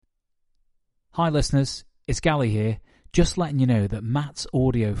Hi listeners, it's Gally here, just letting you know that Matt's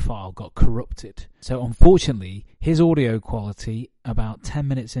audio file got corrupted. So unfortunately, his audio quality about 10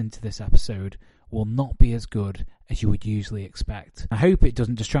 minutes into this episode will not be as good as you would usually expect. I hope it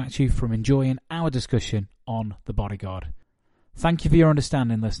doesn't distract you from enjoying our discussion on The Bodyguard. Thank you for your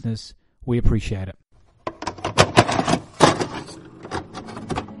understanding, listeners. We appreciate it.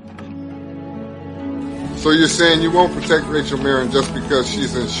 So you're saying you won't protect Rachel Mirren just because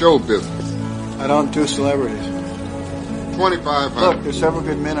she's in show business? I don't do celebrities. $2,500. Look, there's several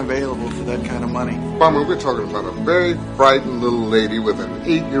good men available for that kind of money. Farmer, we're talking about a very bright little lady with an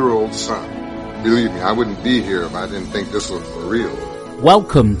 8-year-old son. Believe me, I wouldn't be here if I didn't think this was for real.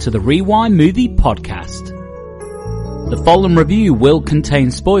 Welcome to the Rewind Movie Podcast. The following review will contain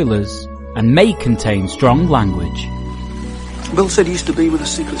spoilers and may contain strong language. Bill said he used to be with the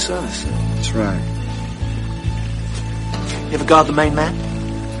Secret Service. That's right. You ever guard the main man?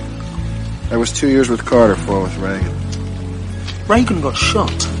 I was 2 years with Carter, 4 with Reagan. Reagan got shot.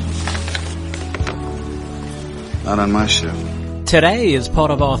 Not on my ship. Today, as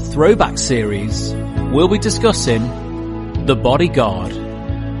part of our throwback series, we'll be discussing The Bodyguard,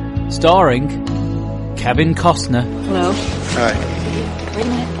 starring Kevin Costner. Hello? Hi. Wait a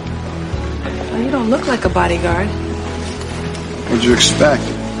minute. Well, you don't look like a bodyguard. What'd you expect?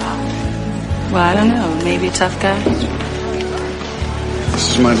 Well, I don't know. Maybe a tough guy?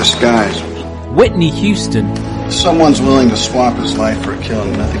 This is my disguise. Whitney Houston. If someone's willing to swap his life for a kill,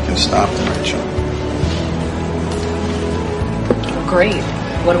 nothing can stop them, Rachel. Oh, great.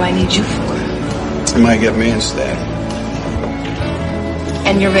 What do I need you for? You might get me instead.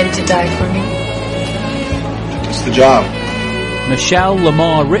 And you're ready to die for me? It's the job. Michelle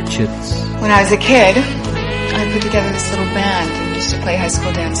Lamar Richards. When I was a kid, I put together this little band and used to play high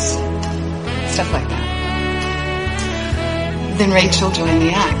school dance, stuff like that. Then Rachel joined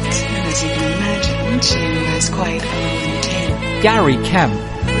the act, and as you can imagine, she was quite a little tale. Gary Kemp. I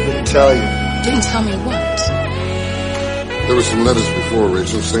didn't tell you. Didn't tell me what? There were some letters before,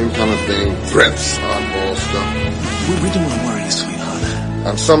 Rachel, same kind of thing, threats, oddball stuff. We don't want to worry you, sweetheart.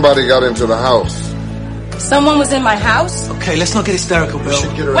 And somebody got into the house. Someone was in my house? Okay, let's not get hysterical, Bill.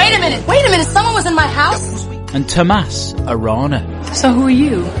 Wait a minute. Someone was in my house? And Tomas Arana. So who are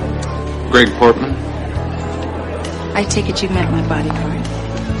you? Greg Portman. I take it you met my bodyguard.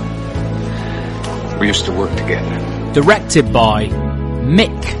 We used to work together. Directed by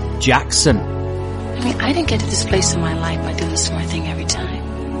Mick Jackson. I mean, I didn't get to this place in my life by doing the smart thing every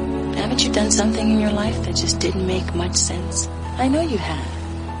time. Haven't you done something in your life that just didn't make much sense? I know you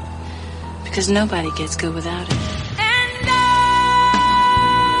have. Because nobody gets good without it.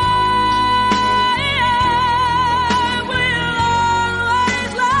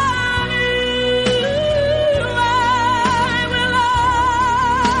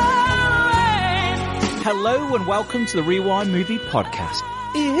 Hello and welcome to the Rewind Movie Podcast.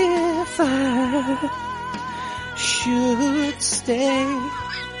 If I should stay,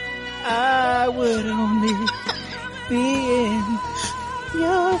 I would only be in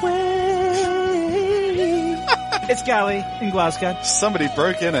your way. It's Gally in Glasgow. Somebody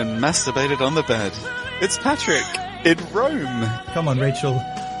broke in and masturbated on the bed. It's Patrick in Rome. Come on, Rachel.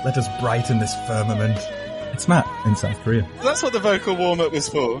 Let us brighten this firmament. It's Matt in South Korea. That's what the vocal warm-up was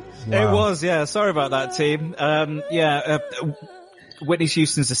for. Wow. It was, yeah. Sorry about that, team. Whitney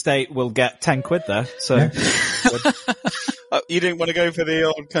Houston's estate will get 10 quid there. So Yeah. You didn't want to go for the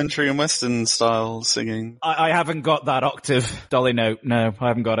old country and western style singing? I haven't got that octave dolly note. No, I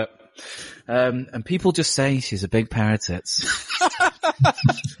haven't got it. And people just say she's a big pair of tits.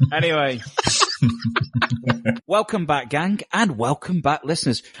 Anyway. Welcome back, gang, and welcome back,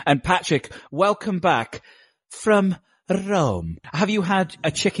 listeners. And Patrick, welcome back from Rome. Have you had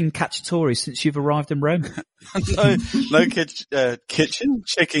a chicken cacciatore since you've arrived in Rome? no kitchen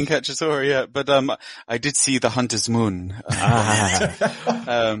chicken cacciatore yet, but I did see the Hunter's Moon,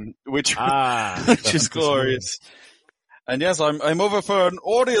 which is glorious. And yes, I'm over for an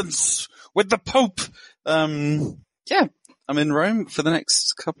audience with the Pope. I'm in Rome for the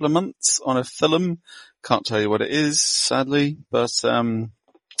next couple of months on a film. Can't tell you what it is, sadly, but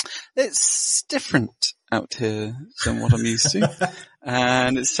it's different out here than what I'm used to,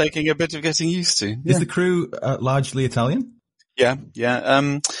 and it's taking a bit of getting used to. Is the crew largely Italian? Yeah.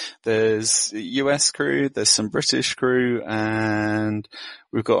 There's US crew, there's some British crew, and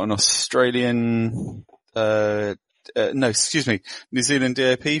we've got an Australian, New Zealand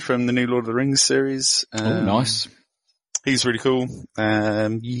DOP from the new Lord of the Rings series. Oh, nice. He's really cool.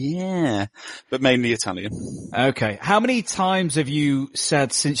 Yeah, but mainly Italian. Okay. How many times have you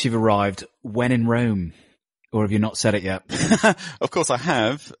said since you've arrived, when in Rome? Or have you not said it yet? Of course I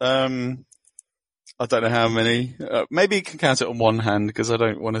have. I don't know how many. Maybe you can count it on one hand because I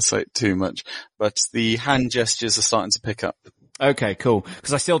don't want to say it too much. But the hand gestures are starting to pick up. Okay, cool.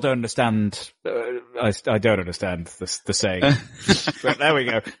 Because I still don't understand. I don't understand the saying. But there we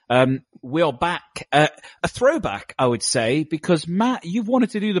go. We are back. A throwback, I would say, because Matt, you've wanted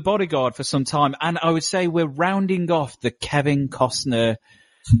to do The Bodyguard for some time, and I would say we're rounding off the Kevin Costner.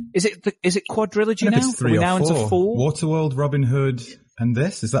 Is it quadrilogy now? It's 3 Are we or now 4. into 4? Waterworld, Robin Hood, and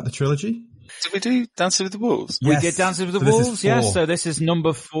this. Is that the trilogy? Did we do Dancing with the Wolves? Yes. We did Dancing with the So this is Wolves, yes. 4. So this is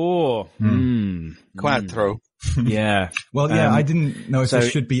number 4. Quad throw. Yeah. Well, yeah, I didn't know if so-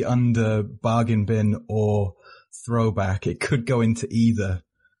 this should be under bargain bin or throwback. It could go into either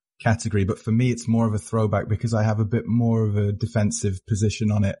category, but for me, it's more of a throwback because I have a bit more of a defensive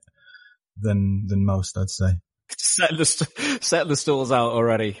position on it than most, I'd say. Setting the stalls out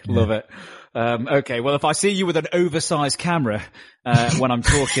already. Yeah. Love it. Okay, well, if I see you with an oversized camera when I'm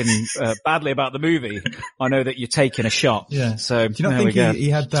talking badly about the movie, I know that you're taking a shot. Yeah. So do you not think he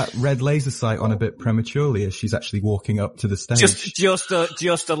had that red laser sight on a bit prematurely as she's actually walking up to the stage? Just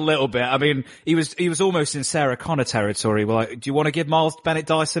a little bit. I mean, he was almost in Sarah Connor territory. Well, like, do you want to give Miles Bennett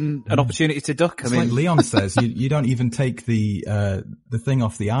Dyson an opportunity to duck? It's like Leon says, you don't even take the thing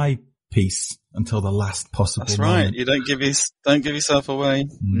off the eyepiece until the last possible That's moment. right. You don't give yourself away.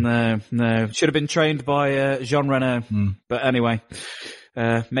 No. Should have been trained by Jean Reno. But anyway,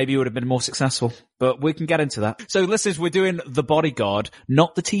 maybe you would have been more successful. But we can get into that. So listeners, we're doing The Bodyguard,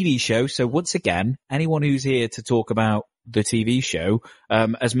 not the TV show. So once again, anyone who's here to talk about the TV show,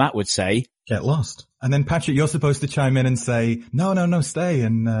 as Matt would say, get lost. And then Patrick, you're supposed to chime in and say, no, stay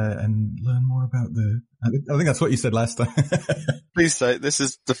and learn more about I think that's what you said last time. Please say this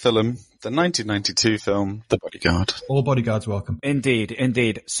is the film, the 1992 film, The Bodyguard. All bodyguards welcome.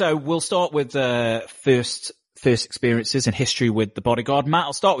 Indeed. So we'll start with first experiences and history with The Bodyguard. Matt,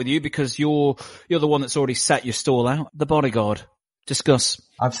 I'll start with you because you're the one that's already set your stall out. The Bodyguard. Discuss.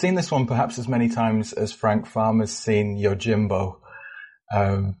 I've seen this one perhaps as many times as Frank Farmer's seen Yojimbo.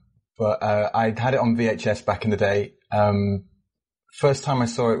 But I'd had it on VHS back in the day. First time I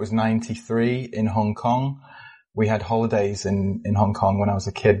saw it was 93 in Hong Kong. We had holidays in Hong Kong when I was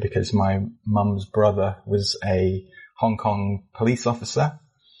a kid because my mum's brother was a Hong Kong police officer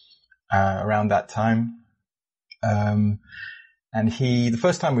around that time. And the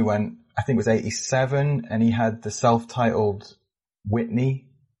first time we went, I think it was 87, and he had the self-titled Whitney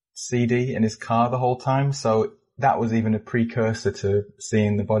CD in his car the whole time. So that was even a precursor to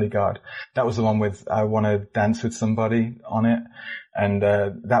seeing The Bodyguard. That was the one with I Want to Dance with Somebody on it. And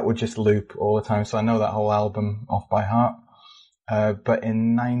that would just loop all the time. So I know that whole album off by heart. But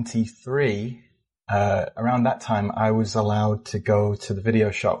in 93, around that time, I was allowed to go to the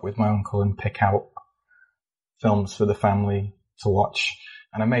video shop with my uncle and pick out films for the family to watch.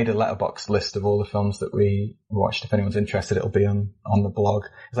 And I made a letterbox list of all the films that we watched. If anyone's interested, it'll be on the blog.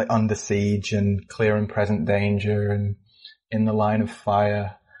 It's like Under Siege and Clear and Present Danger and In the Line of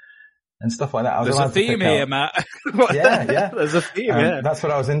Fire and stuff like that. There's a theme here, Matt. Yeah. There's a theme, yeah. That's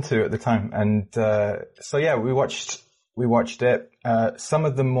what I was into at the time. And so yeah, we watched it. Some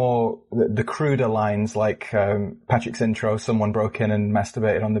of the cruder lines, like Patrick's intro, someone broke in and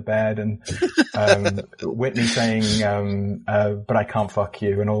masturbated on the bed, and Whitney saying, but I can't fuck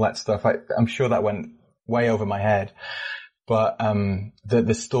you, and all that stuff. I'm sure that went way over my head. But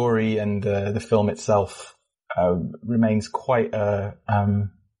the story and the film itself remains quite a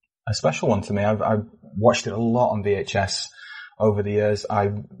special one to me. I've watched it a lot on VHS over the years. I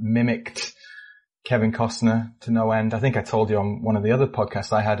mimicked Kevin Costner to no end. I think I told you on one of the other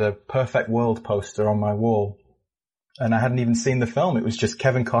podcasts, I had a Perfect World poster on my wall, and I hadn't even seen the film. It was just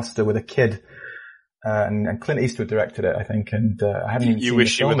Kevin Costner with a kid, and Clint Eastwood directed it, I think, and I hadn't even seen the film. You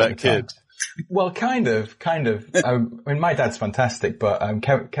wish you were that kid. Well, kind of. I mean, my dad's fantastic, but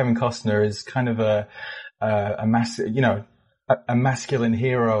Kevin Costner is kind of a masculine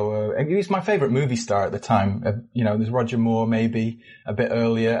hero. He was my favorite movie star at the time. There's Roger Moore maybe a bit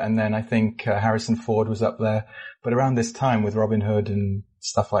earlier, and then I think Harrison Ford was up there. But around this time with Robin Hood and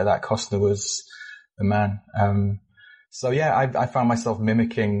stuff like that, Costner was the man. So yeah, I found myself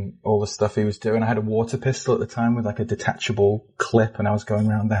mimicking all the stuff he was doing. I had a water pistol at the time with like a detachable clip, and I was going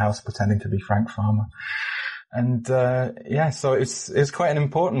around the house pretending to be Frank Farmer. And, so it's quite an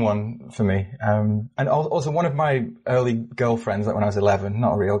important one for me. And also one of my early girlfriends, like when I was 11,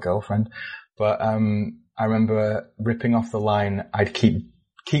 not a real girlfriend, but, I remember ripping off the line, I'd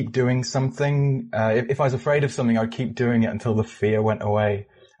keep doing something. If I was afraid of something, I'd keep doing it until the fear went away.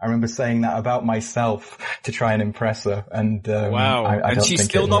 I remember saying that about myself to try and impress her. And, wow. And she's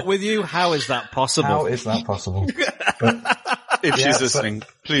still not with you? How is that possible? How is that possible? But If she's listening,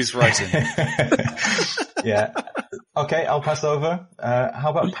 please write in. Yeah. Okay, I'll pass over. How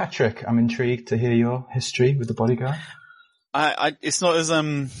about Patrick? I'm intrigued to hear your history with the Bodyguard. It's not as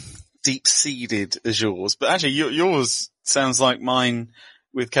deep-seated as yours, but actually yours sounds like mine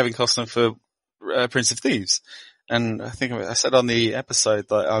with Kevin Costner for Prince of Thieves. And I think I said on the episode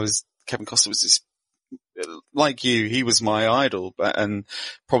that Kevin Costner was this, like you, he was my idol, and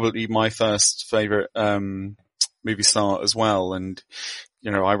probably my first favorite movie star as well. And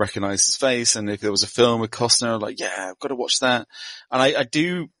I recognized his face, and if there was a film with Costner, I'm like, yeah, I've got to watch that. And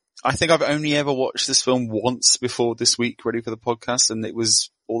I think I've only ever watched this film once before this week, ready for the podcast, and it was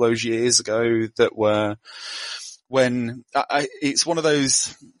all those years ago that were when it's one of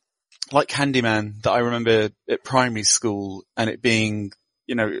those, like Candyman, that I remember at primary school, and it being,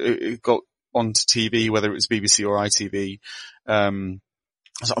 it got onto TV, whether it was BBC or ITV. I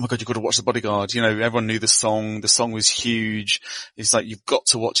was like, oh my God, you've got to watch The Bodyguard. Everyone knew the song. The song was huge. It's like, you've got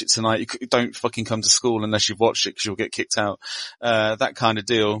to watch it tonight. You don't fucking come to school unless you've watched it, because you'll get kicked out. That kind of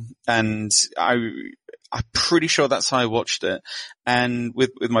deal. And I'm pretty sure that's how I watched it. And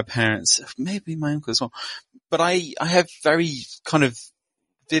with my parents, maybe my uncle as well. But I have very kind of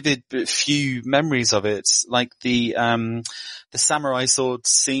vivid but few memories of it, like the samurai sword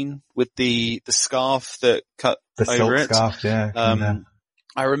scene with the scarf that cut over it. The silk scarf, yeah.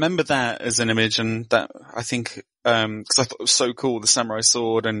 I remember that as an image, and that I think, cause I thought it was so cool, the samurai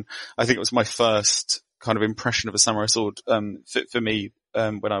sword, and I think it was my first kind of impression of a samurai sword, for me,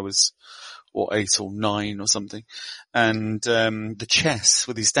 when I was, 8 or 9 or something. And, the chess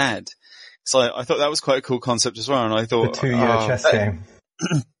with his dad. So I thought that was quite a cool concept as well, and I thought. The 2-year chess game.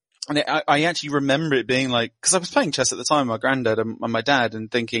 And I actually remember it being like, cause I was playing chess at the time with my granddad and my dad, and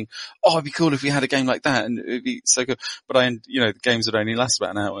thinking, oh, it'd be cool if we had a game like that, and it'd be so good. But the games would only last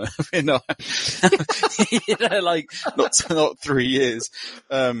about an hour, like not 3 years.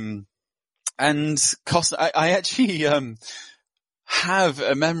 And Costner, I actually, have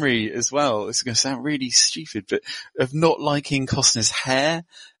a memory as well. It's going to sound really stupid, but of not liking Costner's hair,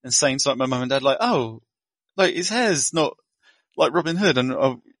 and saying to my mum and dad, like, oh, like his hair's not like Robin Hood. And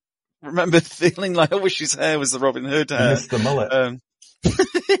I remember feeling like, I wish his hair was the Robin Hood hair. I missed the mullet.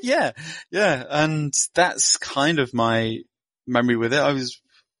 Yeah. And that's kind of my memory with it.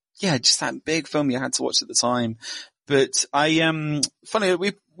 Just that big film you had to watch at the time. But funny,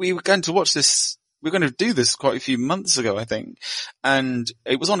 we were going to watch this, we were going to do this quite a few months ago, I think. And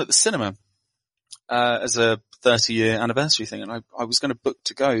it was on at the cinema, as a 30-year anniversary thing. And I was going to book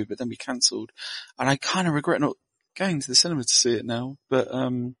to go, but then we cancelled. And I kind of regret not going to the cinema to see it now. But,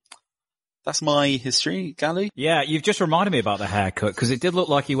 that's my history, Gally. Yeah, you've just reminded me about the haircut, because it did look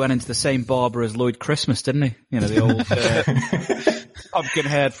like he went into the same barber as Lloyd Christmas, didn't he? The old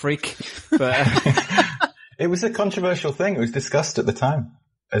pumpkin-haired freak. But it was a controversial thing. It was discussed at the time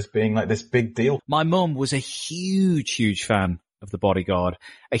as being like this big deal. My mum was a huge, huge fan of The Bodyguard,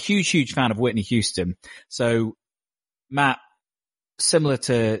 a huge, huge fan of Whitney Houston. So, Matt, similar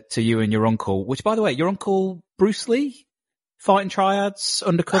to you and your uncle, which, by the way, your uncle Bruce Lee? Fighting triads,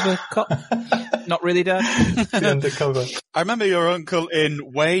 undercover cop? Not really, Dad? Undercover. I remember your uncle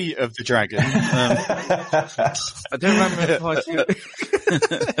in Way of the Dragon. I don't remember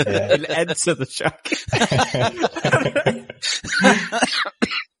in Enter the Shack.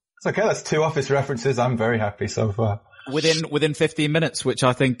 It's okay, that's 2 Office references. I'm very happy so far. Within 15 minutes, which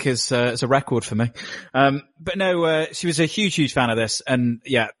I think is a record for me. But no, she was a huge, huge fan of this, and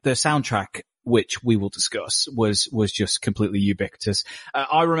yeah, the soundtrack, which we will discuss, was just completely ubiquitous.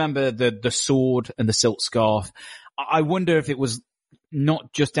 I remember the sword and the silk scarf. I wonder if it was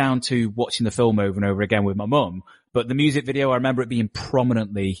not just down to watching the film over and over again with my mum, but the music video, I remember it being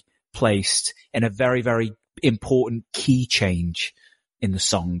prominently placed in a very, very important key change in the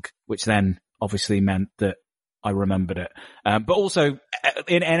song, which then obviously meant that I remembered it. But also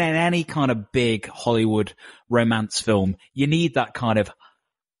in any kind of big Hollywood romance film, you need that kind of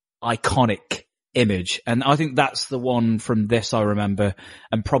iconic image. And I think that's the one from this I remember.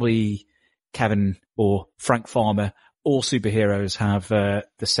 And probably Kevin or Frank Farmer, all superheroes have the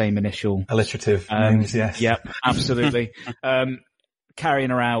same initial. Alliterative names, yes. Yep, absolutely. Carrying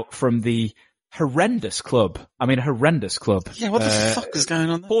her out from the horrendous club. I mean, a horrendous club. Yeah, what the fuck is going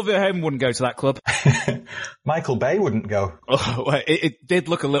on there? Paul Verhoeven wouldn't go to that club. Michael Bay wouldn't go. Oh, it did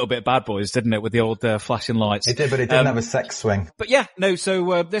look a little bit Bad Boys, didn't it, with the old flashing lights? It did, but it didn't have a sex swing. But yeah, no,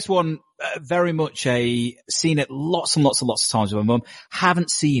 so this one, very much seen it lots and lots and lots of times with my mum. Haven't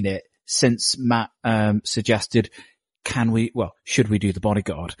seen it since Matt suggested, should we do The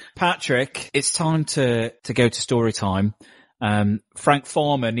Bodyguard? Patrick, it's time to go to story time. Frank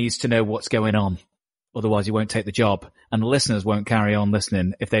Farmer needs to know what's going on. Otherwise, he won't take the job, and the listeners won't carry on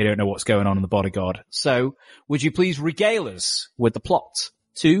listening if they don't know what's going on in The Bodyguard. So, would you please regale us with the plot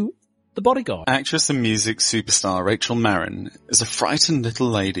to The Bodyguard? Actress and music superstar Rachel Marin is a frightened little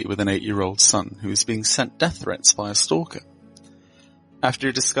lady with an 8-year-old son who is being sent death threats by a stalker. After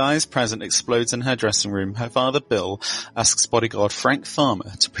a disguised present explodes in her dressing room, her father Bill asks bodyguard Frank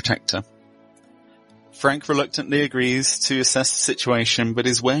Farmer to protect her. Frank reluctantly agrees to assess the situation, but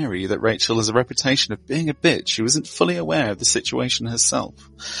is wary that Rachel has a reputation of being a bitch who isn't fully aware of the situation herself.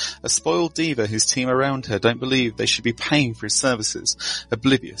 A spoiled diva whose team around her don't believe they should be paying for his services,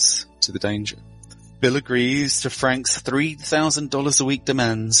 oblivious to the danger. Bill agrees to Frank's $3,000 a week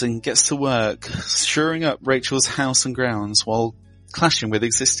demands and gets to work shoring up Rachel's house and grounds while clashing with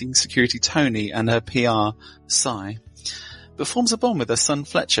existing security Tony and her PR, Cy, but forms a bond with her son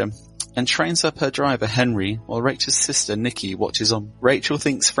Fletcher and trains up her driver Henry while Rachel's sister Nikki watches on. Rachel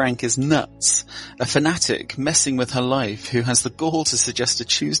thinks Frank is nuts, a fanatic messing with her life who has the gall to suggest a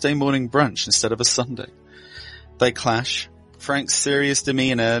Tuesday morning brunch instead of a Sunday. They clash, Frank's serious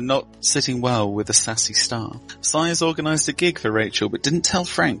demeanour not sitting well with the sassy star. Cy has organised a gig for Rachel but didn't tell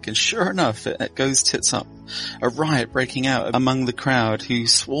Frank, and sure enough it goes tits up. A riot breaking out among the crowd who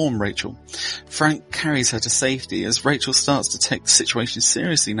swarm Rachel. Frank carries her to safety as Rachel starts to take the situation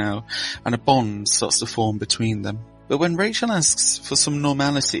seriously now, and a bond starts to form between them. But when Rachel asks for some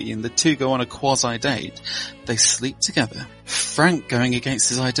normality and the two go on a quasi-date, they sleep together. Frank going against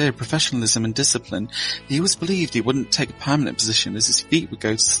his idea of professionalism and discipline, he always believed he wouldn't take a permanent position as his feet would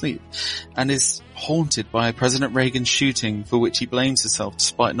go to sleep, and is haunted by President Reagan's shooting for which he blames himself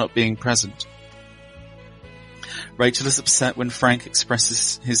despite not being present. Rachel is upset when Frank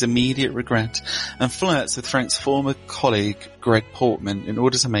expresses his immediate regret and flirts with Frank's former colleague, Greg Portman, in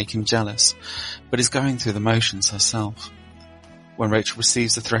order to make him jealous, but is going through the motions herself. When Rachel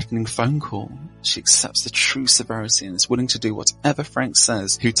receives a threatening phone call, she accepts the true severity and is willing to do whatever Frank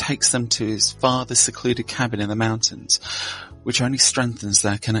says, who takes them to his father's secluded cabin in the mountains, which only strengthens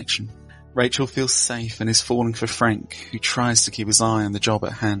their connection. Rachel feels safe and is falling for Frank, who tries to keep his eye on the job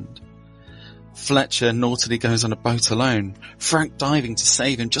at hand. Fletcher naughtily goes on a boat alone, Frank diving to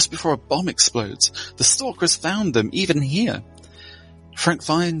save him just before a bomb explodes. The stalkers found them, even here. Frank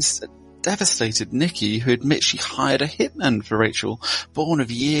finds a devastated Nikki, who admits she hired a hitman for Rachel, born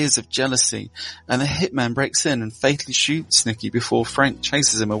of years of jealousy, and the hitman breaks in and fatally shoots Nikki before Frank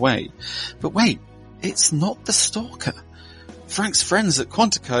chases him away. But wait, it's not the stalker. Frank's friends at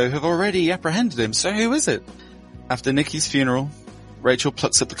Quantico have already apprehended him, so who is it? After Nikki's funeral, Rachel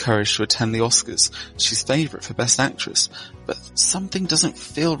plucks up the courage to attend the Oscars. She's favourite for Best Actress, but something doesn't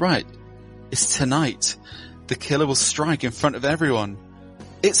feel right. It's tonight. The killer will strike in front of everyone.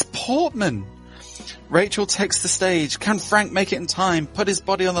 It's Portman! Rachel takes the stage. Can Frank make it in time, put his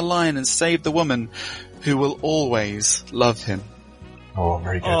body on the line and save the woman who will always love him? Oh,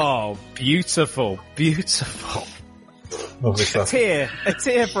 very good. Oh, beautiful. Beautiful. Lovely stuff. A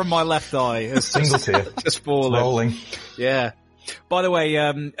tear from my left eye. Has Single tear. Just falling. Rolling. Yeah. By the way,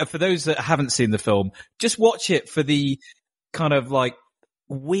 for those that haven't seen the film, just watch it for the kind of like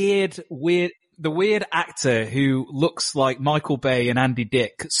weird actor who looks like Michael Bay and Andy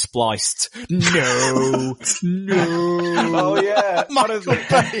Dick spliced. No. Oh yeah. Michael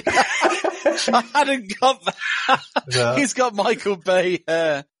Bay. I hadn't got that. Yeah. He's got Michael Bay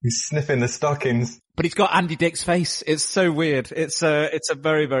hair. He's sniffing the stockings. But he's got Andy Dick's face. It's so weird. It's a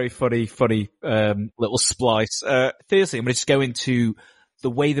very, very funny, little splice. Seriously, I'm going to just go into the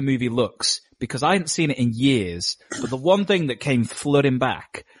way the movie looks, because I hadn't seen it in years, but the one thing that came flooding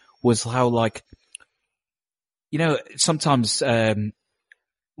back was how, like, you know, sometimes,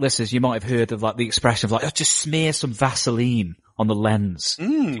 listeners, you might have heard of like the expression of like, oh, just smear some Vaseline on the lens.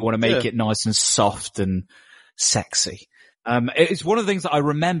 You want to make it nice and soft and sexy. It's one of the things that I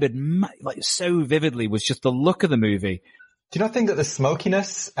remembered like so vividly was just the look of the movie. Do you not think that the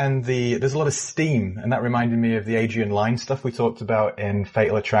smokiness and there's a lot of steam, and that reminded me of the Adrian Lyne stuff we talked about in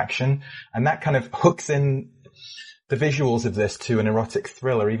Fatal Attraction, and that kind of hooks in the visuals of this to an erotic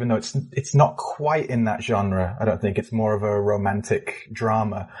thriller, even though it's not quite in that genre. I don't think it's more of a romantic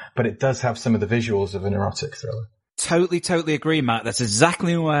drama, but it does have some of the visuals of an erotic thriller. Totally agree, Matt. That's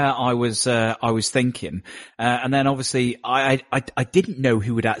exactly where I was thinking. And then obviously I didn't know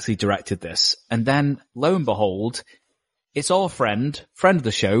who had actually directed this. And then lo and behold, it's our friend of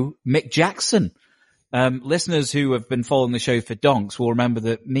the show, Mick Jackson. Listeners who have been following the show for donks will remember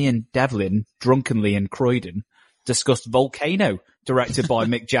that me and Devlin, drunkenly in Croydon, discussed Volcano, directed by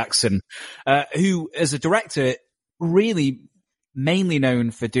Mick Jackson, who as a director really mainly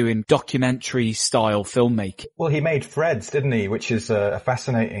known for doing documentary style filmmaking. Well, he made Threads, didn't he? Which is a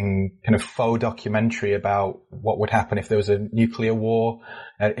fascinating kind of faux documentary about what would happen if there was a nuclear war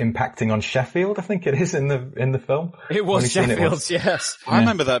impacting on Sheffield. I think it is in the film. It was Sheffield, yes. I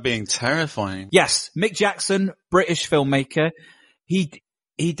remember that being terrifying. Yes, Mick Jackson, British filmmaker. He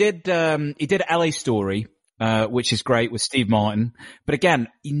did LA Story, which is great with Steve Martin. But again,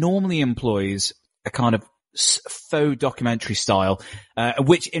 he normally employs a kind of faux documentary style,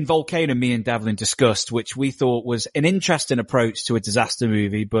 which in Volcano me and Devlin discussed, which we thought was an interesting approach to a disaster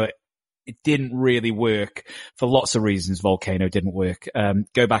movie, but it didn't really work for lots of reasons. Volcano didn't work.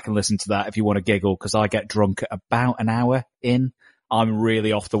 Go back and listen to that if you want to giggle, because I get drunk at about an hour in. I'm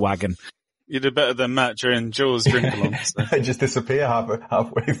really off the wagon. You did better than Matt during Jules' drink along. So. I just disappear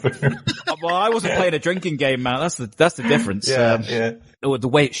halfway through. Well, I wasn't playing a drinking game, man. That's the difference. Yeah. The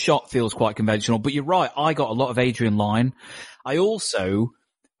way it's shot feels quite conventional, but you're right. I got a lot of Adrian Lyne. I also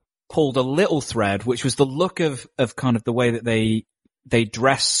pulled a little thread, which was the look of kind of the way that they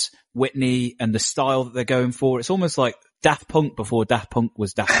dress Whitney and the style that they're going for. It's almost like Daft Punk before Daft Punk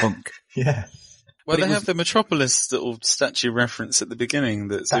was Daft Punk. Yeah. Well, they have the Metropolis little statue reference at the beginning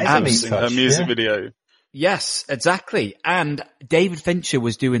that's in her music video. Yes, exactly. And David Fincher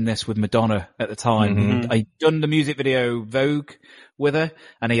was doing this with Madonna at the time. Mm-hmm. He'd done the music video Vogue with her,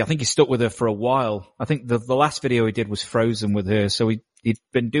 and I think he stuck with her for a while. I think the last video he did was Frozen with her, so he'd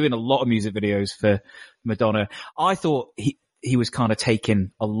been doing a lot of music videos for Madonna. I thought he was kind of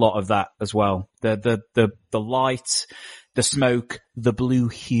taking a lot of that as well. The light, the smoke, the blue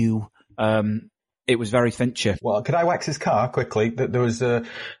hue. It was very Fincher. Well, could I wax his car quickly? That there was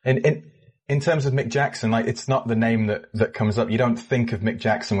in terms of Mick Jackson, like it's not the name that comes up. You don't think of Mick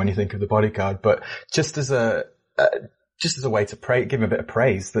Jackson when you think of The Bodyguard, but just as a way to give him a bit of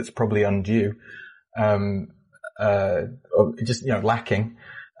praise that's probably undue, or just lacking.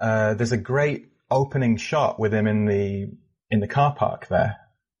 There's a great opening shot with him in the car park there,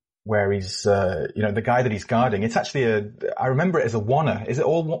 where he's the guy that he's guarding. It's actually I remember it as a oneer. Is it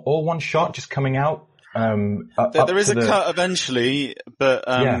all one shot just coming out? There is a cut eventually, but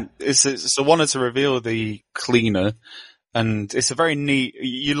it's a oneer to reveal the cleaner, and it's a very neat.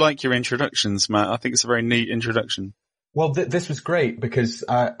 You like your introductions, Matt? I think it's a very neat introduction. Well, this was great because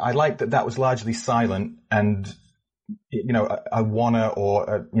I liked that was largely silent, and a oneer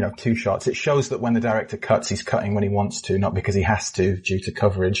or two shots. It shows that when the director cuts, he's cutting when he wants to, not because he has to due to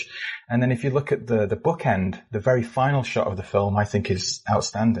coverage. And then if you look at the bookend, the very final shot of the film, I think is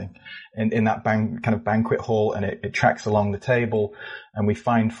outstanding. In that kind of banquet hall, and it tracks along the table, and we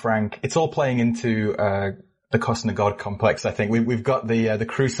find Frank. It's all playing into the Costner God complex. I think we've got the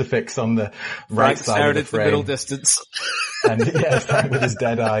crucifix on the right side of the frame, the middle distance, and Frank with his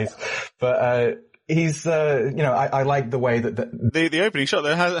dead eyes, but. He's, I like the way that the opening shot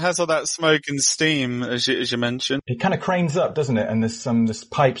there has all that smoke and steam, as you mentioned. It kind of cranes up, doesn't it? And there's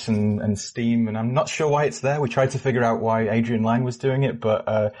pipes and steam, and I'm not sure why it's there. We tried to figure out why Adrian Lyne was doing it, but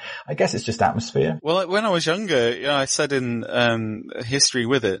I guess it's just atmosphere. Well, when I was younger, I said in history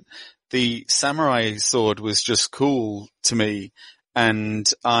with it, the samurai sword was just cool to me,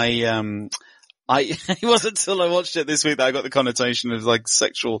 and it wasn't until I watched it this week that I got the connotation of like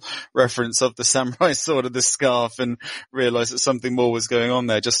sexual reference of the samurai sword and the scarf, and realized that something more was going on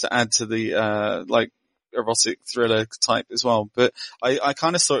there, just to add to the, erotic thriller type as well. But I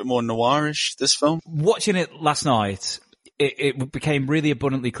kind of saw it more noirish, this film. Watching it last night, it became really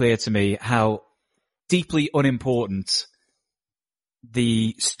abundantly clear to me how deeply unimportant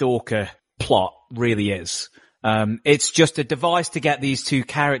the stalker plot really is. It's just a device to get these two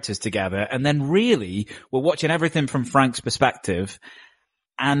characters together, and then really we're watching everything from Frank's perspective,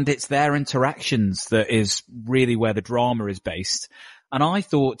 and it's their interactions that is really where the drama is based. And I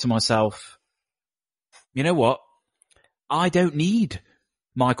thought to myself, you know what? I don't need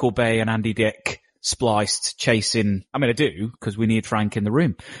Michael Bay and Andy Dick spliced chasing. I mean, I do, because we need Frank in the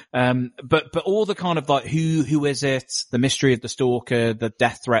room. But all the kind of like who is it, the mystery of the stalker, the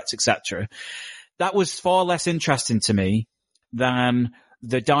death threats, etc. That was far less interesting to me than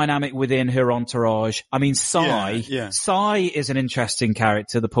the dynamic within her entourage. I mean, Sai is an interesting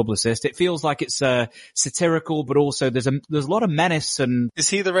character, the publicist. It feels like it's satirical, but also there's a lot of menace. And is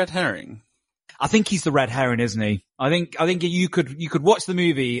he the red herring? I think he's the red herring, isn't he? I think you could watch the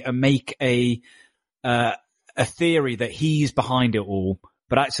movie and make a theory that he's behind it all.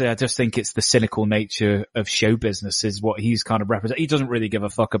 But actually, I just think it's the cynical nature of show business is what he's kind of represent. He doesn't really give a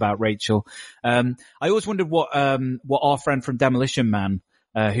fuck about Rachel. I always wondered what our friend from Demolition Man,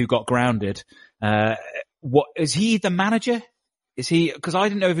 who got grounded, what is he the manager? Is he? Because I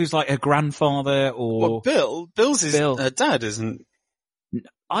didn't know if he was like her grandfather or... Well, Bill's her dad, isn't...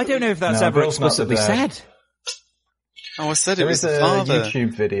 I don't know if that's ever Bill's explicitly said. Oh, I said it was the father. father. There is a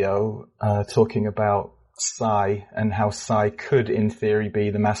YouTube video talking about Psy and how Psy could, in theory, be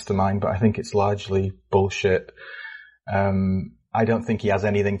the mastermind, but I think it's largely bullshit. I don't think he has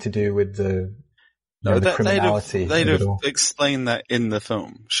anything to do with the criminality. They'd have explained that in the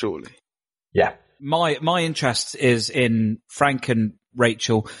film, surely. Yeah. My interest is in Frank and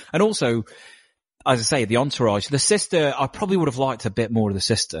Rachel, and also, as I say, the entourage. The sister, I probably would have liked a bit more of the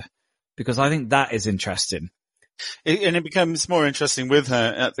sister, because I think that is interesting. And it becomes more interesting with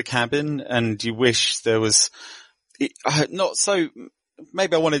her at the cabin, and you wish there was not so.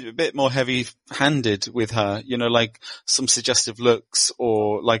 Maybe I wanted a bit more heavy-handed with her, like some suggestive looks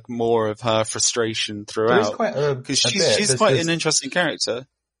or like more of her frustration throughout. Because she's quite an interesting character.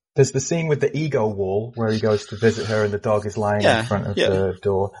 There's the scene with the ego wall where he goes to visit her and the dog is lying in front of the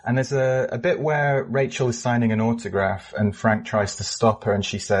door. And there's a bit where Rachel is signing an autograph and Frank tries to stop her and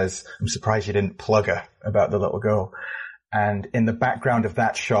she says, "I'm surprised you didn't plug her," about the little girl. And in the background of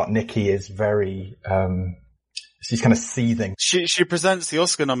that shot, Nikki is very, she's kind of seething. She presents the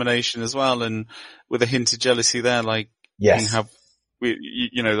Oscar nomination as well, and with a hint of jealousy there, like, yes.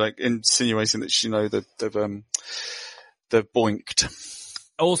 Like insinuating that they've boinked.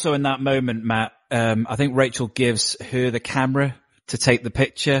 Also in that moment, Matt, I think Rachel gives her the camera to take the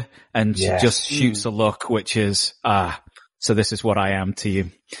picture and she just shoots a look, which is, so this is what I am to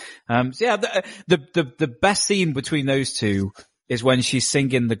you. The best scene between those two is when she's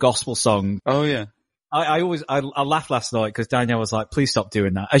singing the gospel song. Oh yeah. I laughed last night because Danielle was like, "Please stop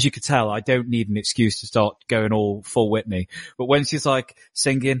doing that." As you could tell, I don't need an excuse to start going all full Whitney. But when she's like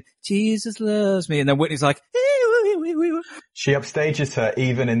singing, "Jesus loves me," and then Whitney's like, she upstages her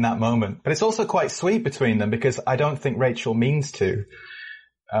even in that moment. But it's also quite sweet between them because I don't think Rachel means to.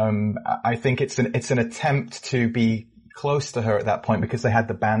 I think it's an attempt to be close to her at that point because they had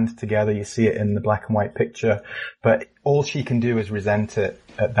the band together. You see it in the black and white picture. But all she can do is resent it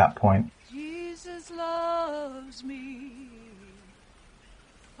at that point. Jesus loves me.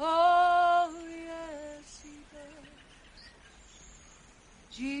 Oh, yes, he does.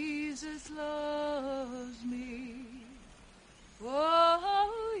 Jesus loves me.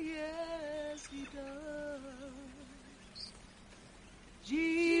 Oh, yes, he does.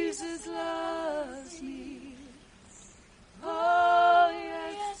 Jesus loves me. Oh,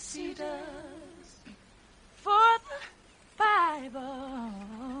 yes, he does. For the Bible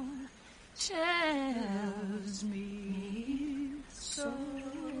tells me so.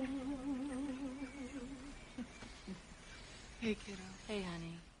 Hey, kiddo. Hey,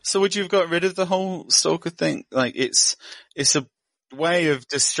 honey. So would you have got rid of the whole stalker thing? Like it's a way of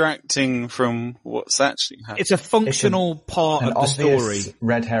distracting from what's actually happening. It's a functional part of the story.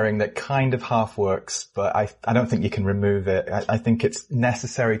 Red herring that kind of half works, but I don't think you can remove it. I think it's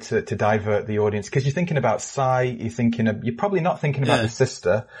necessary to divert the audience because you're thinking about Psy, you're probably not thinking about the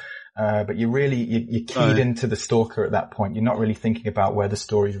sister, but you're keyed into the stalker at that point. You're not really thinking about where the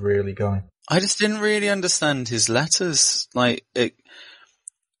story's really going. I just didn't really understand his letters. Like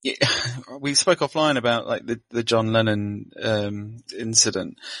we spoke offline about like the John Lennon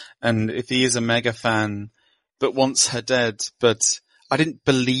incident, and if he is a mega fan but wants her dead, but I didn't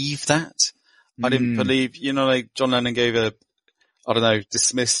believe that. I didn't believe, like John Lennon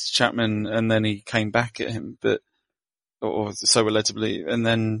dismissed Chapman and then he came back at him, or so we're led to believe. And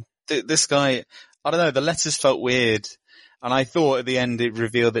then this guy, the letters felt weird, and I thought at the end it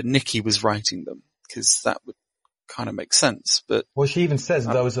revealed that Nikki was writing them because that would kind of makes sense. But she even says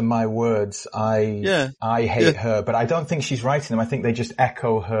those are my words. I hate her, but I don't think she's writing them. I think they just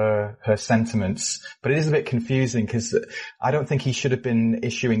echo her sentiments. But it is a bit confusing because I don't think he should have been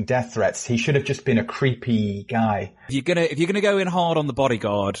issuing death threats. He should have just been a creepy guy. If you're gonna go in hard on the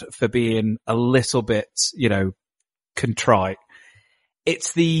Bodyguard for being a little bit, contrite,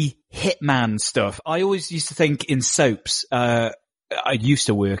 it's the hitman stuff. I always used to think in soaps. I used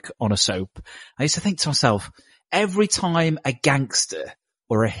to work on a soap. I used to think to myself, every time a gangster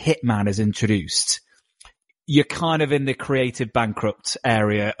or a hitman is introduced, you're kind of in the creative bankrupt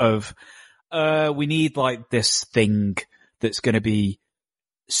area of, we need like this thing that's going to be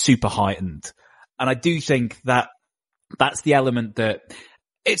super heightened. And I do think that that's the element that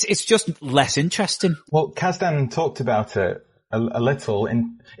it's just less interesting. Well, Kazdan talked about it a little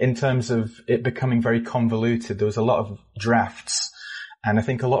in terms of it becoming very convoluted. There was a lot of drafts. And I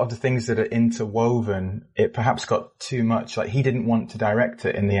think a lot of the things that are interwoven, it perhaps got too much. Like he didn't want to direct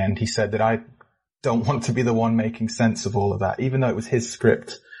it in the end. He said that I don't want to be the one making sense of all of that. Even though it was his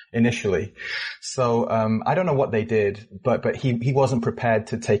script, initially. So I don't know what they did, but he wasn't prepared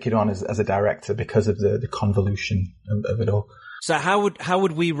to take it on as a director because of the convolution of it all. So how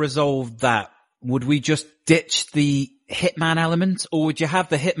would we resolve that? Would we just ditch the hitman element, or would you have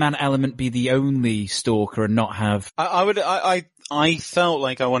the hitman element be the only stalker and not have? I felt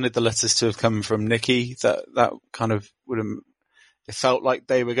like I wanted the letters to have come from Nikki. That kind of would have. It felt like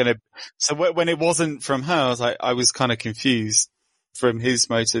they were going to. So when it wasn't from her, I was kind of confused from his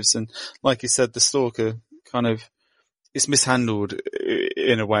motives, and like you said, the stalker kind of is mishandled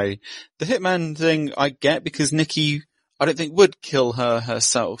in a way. The hitman thing I get, because Nikki, I don't think would kill her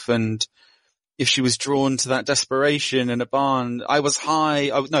herself, and if she was drawn to that desperation in a barn, I was high.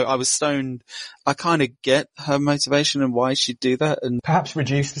 I was stoned. I kind of get her motivation and why she'd do that. And perhaps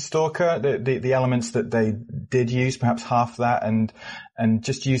reduce the stalker, the elements that they did use, perhaps half that, and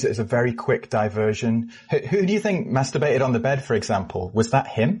just use it as a very quick diversion. Who do you think masturbated on the bed, for example? Was that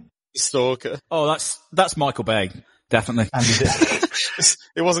him? Stalker. Oh, that's Michael Bay. Definitely.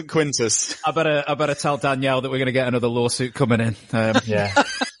 It wasn't Quintus. I better tell Danielle that we're going to get another lawsuit coming in. Yeah.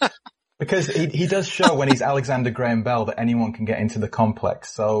 Because he does show when he's Alexander Graham Bell that anyone can get into the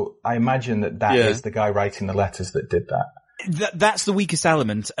complex. So I imagine that is the guy writing the letters that did that. That's the weakest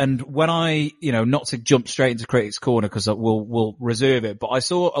element. And when I, not to jump straight into Critics' Corner because we'll reserve it, but I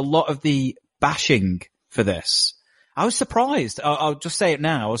saw a lot of the bashing for this. I was surprised. I'll just say it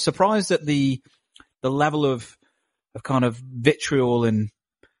now. I was surprised at the level of kind of vitriol, and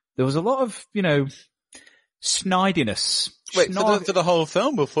there was a lot of, snidiness. Wait, for the whole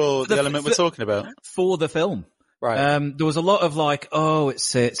film or for the element we're talking about? For the film. Right. There was a lot of like,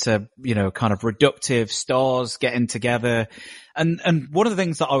 it's a, kind of reductive stars getting together. And one of the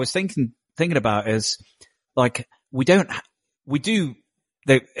things that I was thinking about is like, in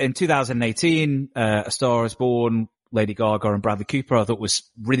 2018, A Star Is Born, Lady Gaga and Bradley Cooper, I thought was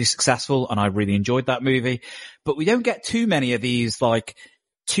really successful and I really enjoyed that movie. But we don't get too many of these like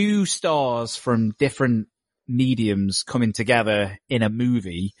two stars from different mediums coming together in a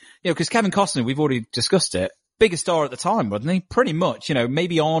movie, because Kevin Costner, we've already discussed it, biggest star at the time, wasn't he? Pretty much,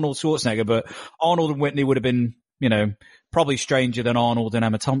 maybe Arnold Schwarzenegger, but Arnold and Whitney would have been, probably stranger than Arnold and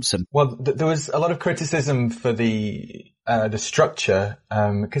Emma Thompson. Well, there was a lot of criticism for the structure,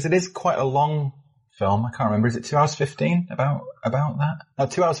 because it is quite a long film. I can't remember. Is it 2 hours 15? About that? No,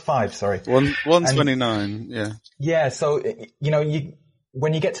 2 hours 5, sorry. 1:29, yeah. Yeah, so,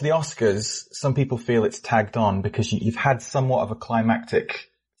 when you get to the Oscars, some people feel it's tagged on because you've had somewhat of a climactic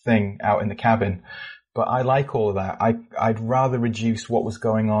thing out in the cabin. But I like all of that. I'd rather reduce what was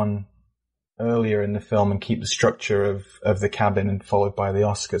going on earlier in the film and keep the structure of the cabin and followed by the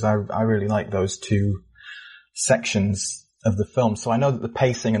Oscars. I really like those two sections of the film. So I know that the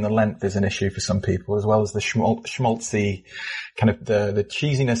pacing and the length is an issue for some people, as well as the schmaltzy, kind of the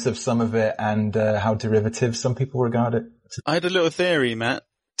cheesiness of some of it and how derivative some people regard it. I had a little theory, Matt.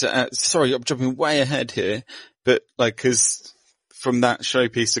 Sorry, I'm jumping way ahead here, but cause from that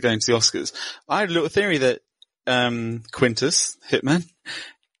showpiece to going to the Oscars, I had a little theory that, Quintus, Hitman,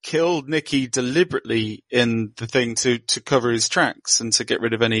 killed Nikki deliberately in the thing to cover his tracks and to get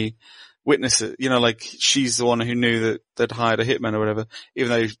rid of any witnesses. She's the one who knew that they'd hired a hitman or whatever, even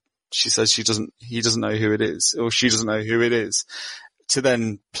though she says he doesn't know who it is, or she doesn't know who it is. To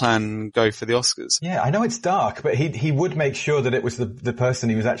then go for the Oscars. Yeah, I know it's dark, but he would make sure that it was the person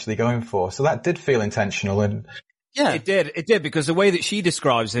he was actually going for. So that did feel intentional. And yeah, it did, because the way that she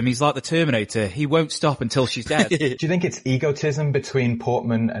describes him, he's like the Terminator. He won't stop until she's dead. Do you think it's egotism between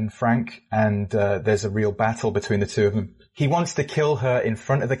Portman and Frank, and there's a real battle between the two of them? He wants to kill her in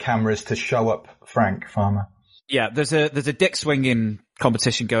front of the cameras to show up Frank Farmer. Yeah, there's a dick swinging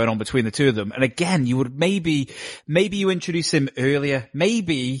competition going on between the two of them. And again, you would maybe you introduce him earlier.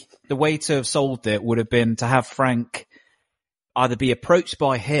 Maybe the way to have solved it would have been to have Frank either be approached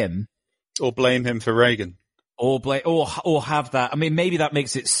by him or blame him for Reagan. Or have that. I mean, maybe that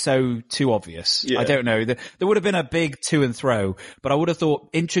makes it so too obvious. Yeah. I don't know. There would have been a big to and fro, but I would have thought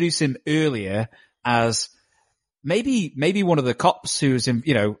introduce him earlier as maybe one of the cops who's in,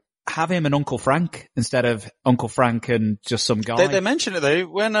 have him and Uncle Frank instead of Uncle Frank and just some guy. They mention it though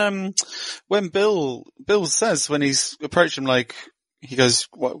when Bill says, when he's approached him, he goes,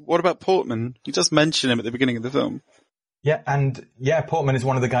 what about Portman? He does mention him at the beginning of the film. Yeah, and Portman is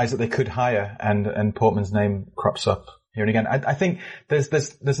one of the guys that they could hire, and Portman's name crops up here and again. I think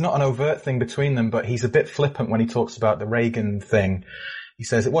there's not an overt thing between them, but he's a bit flippant when he talks about the Reagan thing. He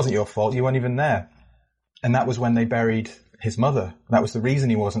says, it wasn't your fault, you weren't even there. And that was when they buried his mother. That was the reason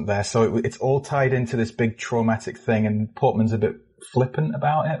he wasn't there. So it's all tied into this big traumatic thing, and Portman's a bit flippant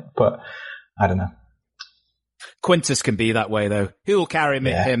about it, but I don't know. Quintus can be that way, though. Who will carry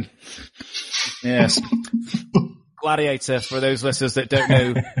me? Yeah. Him. Yes. Gladiator, for those listeners that don't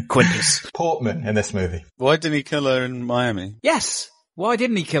know, Quintus. Portman in this movie. Why didn't he kill her in Miami? Yes. Why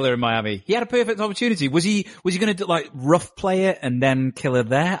didn't he kill her in Miami? He had a perfect opportunity. Was he going to like rough play it and then kill her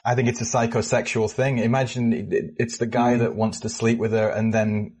there? I think it's a psychosexual thing. Imagine it's the guy that wants to sleep with her and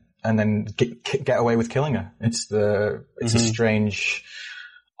then get away with killing her. It's a strange,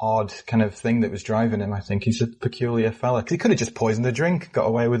 odd kind of thing that was driving him. I think he's a peculiar fella. 'Cause he could have just poisoned the drink, got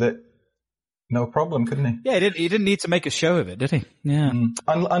away with it. No problem, couldn't he? Yeah, he didn't need to make a show of it, did he? Yeah.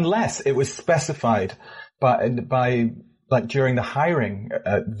 Unless it was specified by like during the hiring,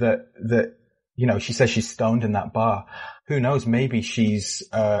 that, you know, she says she's stoned in that bar. Who knows? Maybe she's,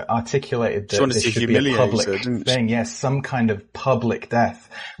 articulated that this should be a public thing. Yes, some kind of public death,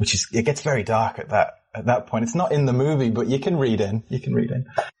 it gets very dark at that point. It's not in the movie, but you can read in.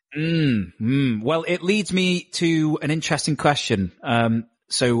 Well, it leads me to an interesting question.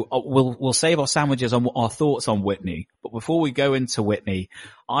 So we'll save our sandwiches on our thoughts on Whitney. But before we go into Whitney,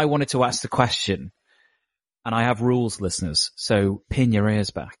 I wanted to ask the question, and I have rules, listeners, so pin your ears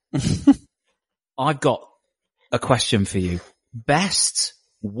back. I've got a question for you. Best,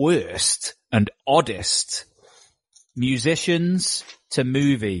 worst, and oddest musicians to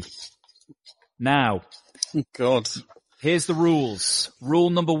movie. Now, God, here's the rules.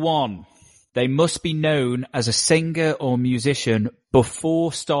 Rule number 1. They must be known as a singer or musician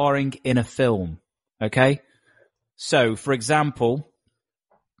before starring in a film. Okay? So, for example,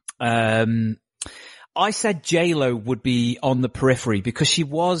 I said J-Lo would be on the periphery because she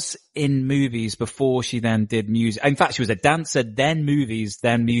was in movies before she then did music. In fact, she was a dancer, then movies,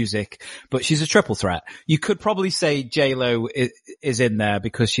 then music, but she's a triple threat. You could probably say J-Lo is in there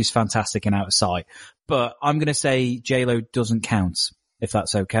because she's fantastic and out of sight, but I'm going to say J-Lo doesn't count, if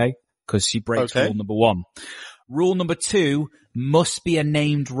that's okay, because she breaks rule number 1. Rule number 2, must be a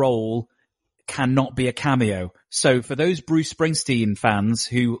named role, cannot be a cameo. So for those Bruce Springsteen fans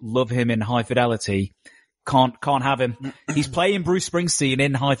who love him in High Fidelity, can't have him. He's playing Bruce Springsteen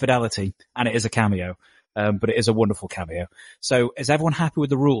in High Fidelity, and it is a cameo. But it is a wonderful cameo. So is everyone happy with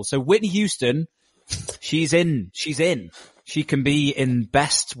the rules? So Whitney Houston, she's in. She can be in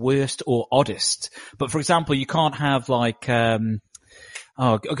best, worst, or oddest. But for example, you can't have like, help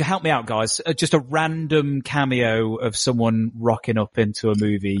me out, guys. Just a random cameo of someone rocking up into a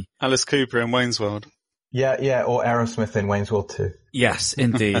movie. Alice Cooper in Wayne's World. Yeah, or Aerosmith in Wayne's World 2. Yes,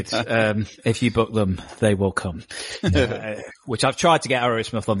 indeed. If you book them, they will come. Which I've tried to get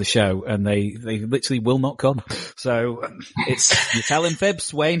Aerosmith on the show, and they literally will not come. So you're telling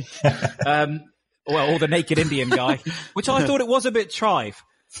fibs, Wayne. Or the naked Indian guy, which I thought it was a bit chive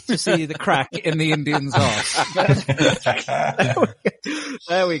to see the crack in the Indian's arse.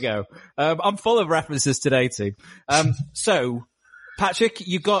 There we go. I'm full of references today too. So, Patrick,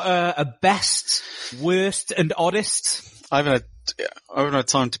 you got a best, worst, and oddest. I haven't had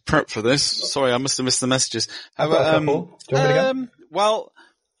time to prep for this. Sorry, I must have missed the messages. I've got a couple. Do you want me to go? Well,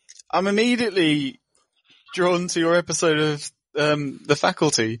 I'm immediately drawn to your episode of The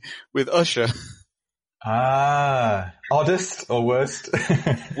Faculty with Usher. Oddest or worst?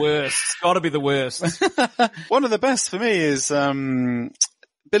 Worst. Gotta be the worst. One of the best for me is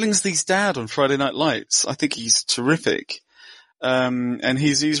Billingsley's dad on Friday Night Lights. I think he's terrific. And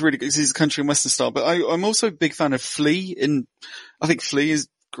he's really good. He's country and western style. But I'm also a big fan of Flea. I think Flea is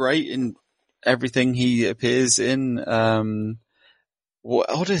great in everything he appears in.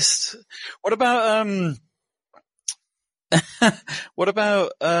 Oddest? What about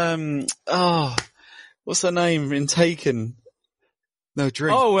what's her name in Taken? No,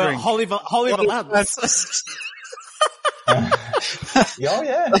 Drink. Holly Valance.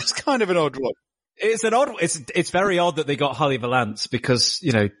 Yeah. That's kind of an odd one. It's an odd. It's very odd that they got Holly Valance because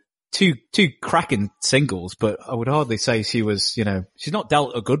two cracking singles, but I would hardly say she was. She's not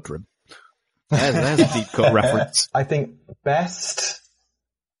Delta Goodrem. There's a deep cut reference. I think best.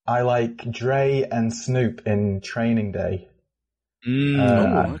 I like Dre and Snoop in Training Day.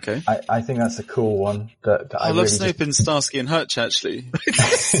 Okay. I think that's a cool one. That I love really Snoop in Starsky and Hutch, actually.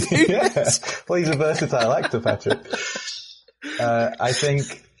 Yeah. Well, he's a versatile actor, Patrick. I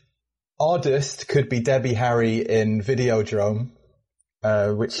think oddest could be Debbie Harry in Videodrome,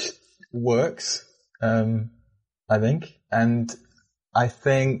 which works, I think. And I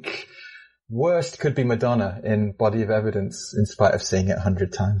think worst could be Madonna in Body of Evidence, in spite of seeing it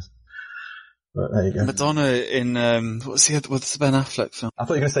 100 times. But there you go. Madonna in, what's the Ben Affleck film? I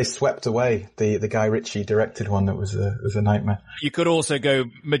thought you were going to say Swept Away, the Guy Ritchie directed one that was a nightmare. You could also go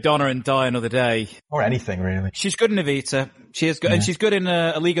Madonna and Die Another Day. Or anything, really. She's good in Evita. She is good, and she's good in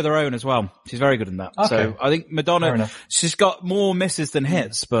A League of Their Own as well. She's very good in that. Okay. So I think Madonna, she's got more misses than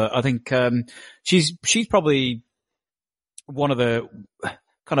hits, but I think she's probably one of the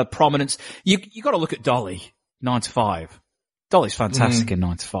kind of prominence. You got to look at Dolly, 9 to 5. Dolly's fantastic in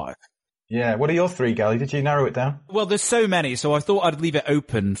 9 to 5. Yeah. What are your three, Gally? Did you narrow it down? Well, there's so many, so I thought I'd leave it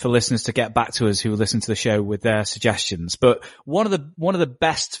open for listeners to get back to us who listen to the show with their suggestions. But one of the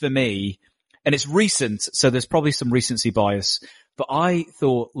best for me, and it's recent, so there's probably some recency bias, but I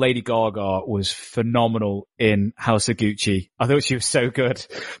thought Lady Gaga was phenomenal in House of Gucci. I thought she was so good.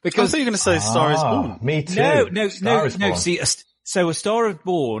 Because I thought you were going to say Star is Born. Me too. No. See, so A Star is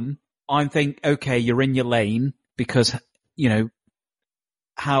Born, I think, okay, you're in your lane because, you know,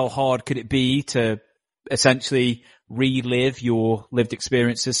 how hard could it be to essentially relive your lived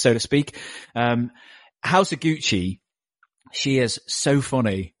experiences, so to speak? House of Gucci, she is so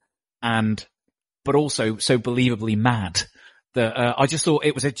funny but also so believably mad that I just thought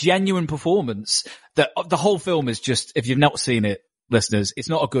it was a genuine performance. That the whole film is just, if you've not seen it, listeners, it's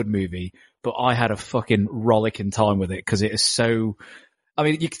not a good movie, but I had a fucking rollicking time with it because it is so. I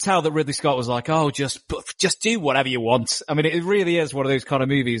mean, you can tell that Ridley Scott was like, oh, just do whatever you want. I mean, it really is one of those kind of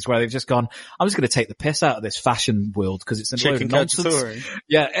movies where they've just gone, I'm just going to take the piss out of this fashion world because it's a load of nonsense.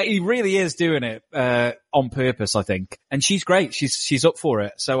 Yeah, he really is doing it, on purpose, I think. And she's great. She's up for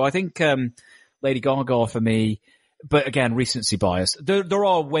it. So I think, Lady Gaga for me, but again, recency bias. There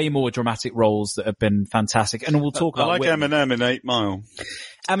are way more dramatic roles that have been fantastic. And we'll talk about I like Eminem in 8 Mile.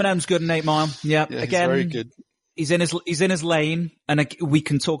 Eminem's good in 8 Mile. Yeah, again. He's very good. He's in his lane, and we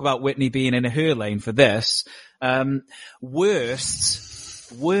can talk about Whitney being in her lane for this. Worst.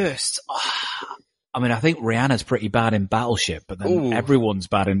 I mean, I think Rihanna's pretty bad in Battleship, but then everyone's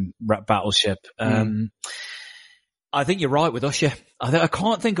bad in Battleship. I think you're right with Usher. I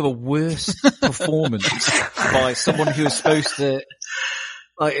can't think of a worse performance by someone who is supposed to.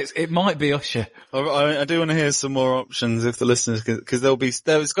 It might be Usher. I do want to hear some more options if the listeners, because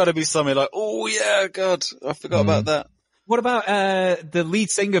there's got to be something like, oh yeah, God, I forgot about that. What about the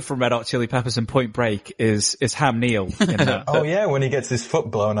lead singer from Red Hot Chili Peppers and Point Break is Ham Neal in that? Oh yeah, when he gets his foot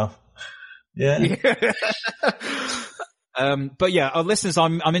blown off. Yeah. But yeah, our listeners,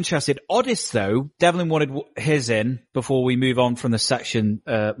 I'm interested. Oddest though, Devlin wanted his in before we move on from the section,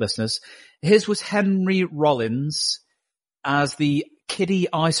 listeners. His was Henry Rollins as the kiddie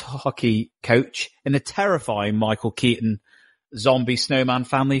ice hockey coach in the terrifying Michael Keaton zombie snowman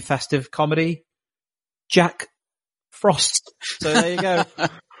family festive comedy, Jack Frost. So there you go.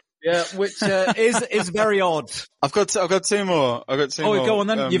 Yeah, which is very odd. I've got two more. Oh, go on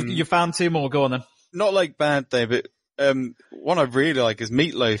then. You found two more. Go on then. Not like bad, David. One I really like is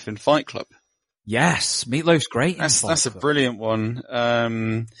Meatloaf in Fight Club. Yes, Meatloaf's great. That's a brilliant one.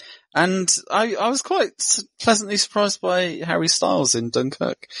 And I was quite pleasantly surprised by Harry Styles in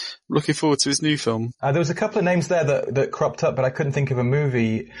Dunkirk. Looking forward to his new film. There was a couple of names there that cropped up, but I couldn't think of a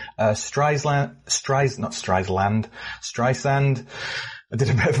movie. Streisand. I did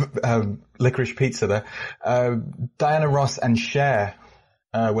a bit of licorice pizza there. Diana Ross and Cher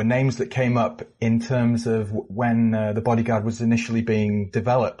were names that came up in terms of when the Bodyguard was initially being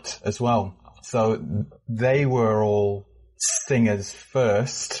developed as well. So they were all singers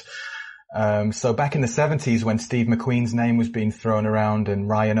first. So back in the 70s when Steve McQueen's name was being thrown around and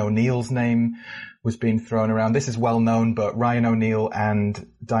Ryan O'Neal's name was being thrown around, this is well known, but Ryan O'Neal and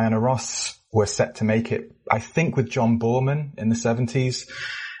Diana Ross were set to make it, I think, with John Boorman in the 70s.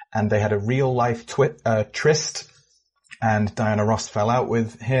 And they had a real life tryst, and Diana Ross fell out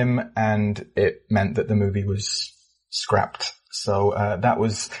with him, and it meant that the movie was scrapped. So it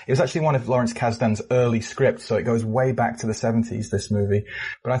was actually one of Lawrence Kasdan's early scripts, so it goes way back to the 70s, this movie.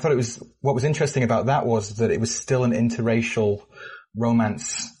 But I thought what was interesting about that was that it was still an interracial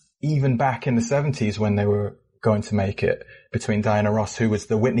romance, even back in the 70s when they were going to make it, between Diana Ross, who was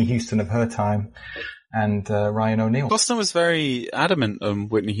the Whitney Houston of her time, and Ryan O'Neal. Boston was very adamant on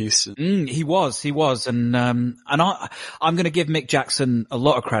Whitney Houston. He was, and I'm going to give Mick Jackson a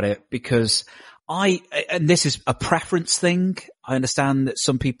lot of credit because and this is a preference thing. I understand that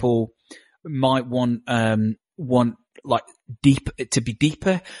some people might want like to be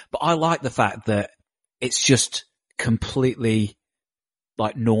deeper, but I like the fact that it's just completely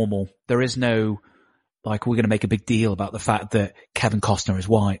like normal. There is no like we're going to make a big deal about the fact that Kevin Costner is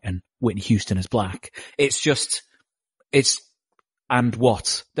white and Whitney Houston is black. It's just and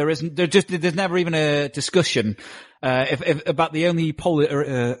what? There's never even a discussion. If about the only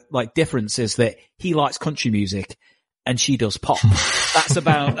difference is that he likes country music and she does pop. That's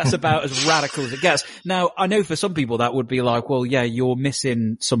about as radical as it gets. Now, I know for some people that would be like, well, yeah, you're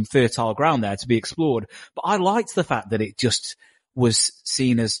missing some fertile ground there to be explored. But I liked the fact that it just was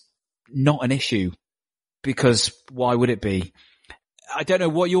seen as not an issue, because why would it be? I don't know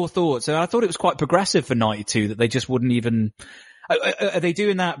what your thoughts are. I thought it was quite progressive for 92 that they just wouldn't even. Are they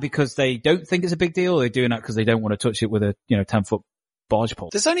doing that because they don't think it's a big deal, or are they doing that because they don't want to touch it with a 10-foot barge pole?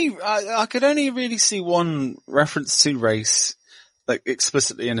 There's I could only really see one reference to race, like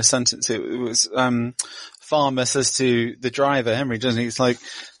explicitly in a sentence. It was Farmer says to the driver, Henry, doesn't he? It's like,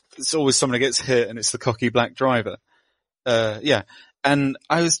 it's always someone who gets hit and it's the cocky black driver. Yeah. And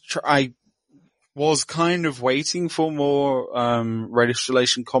I was kind of waiting for more race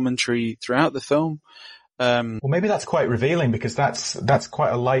relation commentary throughout the film. Well, maybe that's quite revealing, because that's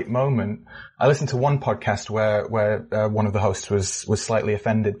quite a light moment. I listened to one podcast where one of the hosts was slightly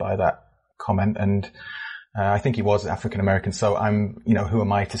offended by that comment, and I think he was African American. So who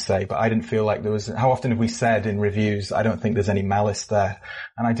am I to say? But I didn't feel like there was. How often have we said in reviews, I don't think there's any malice there,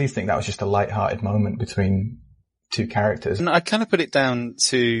 and I do think that was just a light-hearted moment between two characters. And I kind of put it down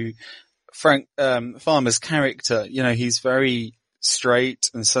to Frank Farmer's character. He's very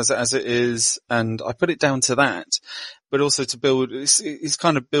straight and says it as it is, and I put it down to that, but also to build. He's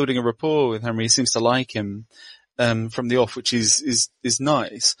kind of building a rapport with Henry. He seems to like him from the off, which is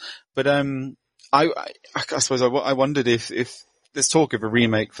nice. But I suppose I wondered if there's talk of a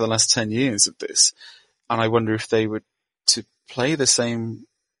remake for the last 10 years of this, and I wonder if they were to play the same,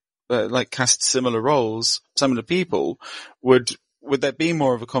 cast similar roles, similar people, would there be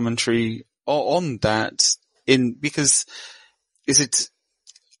more of a commentary on that? Because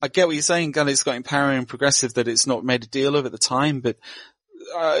I get what you're saying, Gunn, it's got empowering and progressive, that it's not made a deal of at the time, but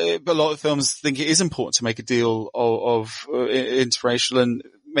a lot of films think it is important to make a deal of interracial, and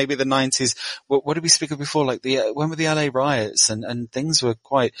maybe the 90s. What did we speak of before? Like when were the LA riots and things were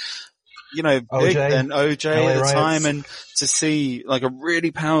quite, big then, OJ LA at the riots. time, and to see like a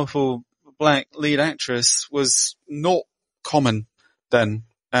really powerful black lead actress was not common then.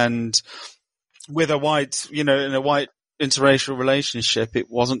 And with a white, in a white interracial relationship, it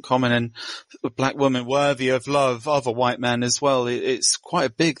wasn't common, and a black woman worthy of love of a white man as well. It's quite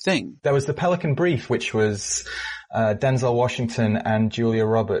a big thing. There was the Pelican Brief, which was Denzel Washington and Julia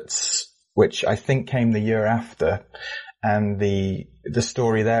Roberts, which I think came the year after. And the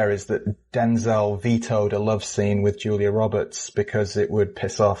story there is that Denzel vetoed a love scene with Julia Roberts because it would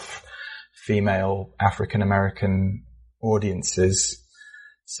piss off female African American audiences.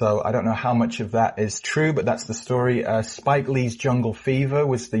 So I don't know how much of that is true, but that's the story. Spike Lee's Jungle Fever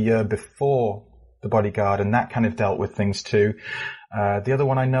was the year before The Bodyguard, and that kind of dealt with things too. The other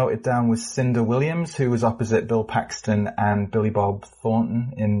one I noted down was Cinda Williams, who was opposite Bill Paxton and Billy Bob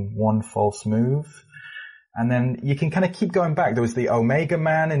Thornton in One False Move. And then you can kind of keep going back. There was the Omega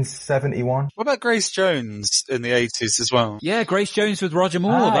Man in 71. What about Grace Jones in the 80s as well? Yeah, Grace Jones with Roger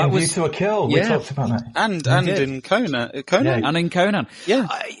Moore. That was View to a Kill. We talked about that. And in Conan. Yeah. And in Conan. Yeah.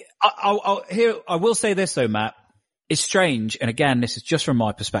 I will say this though, Matt. It's strange, and again, this is just from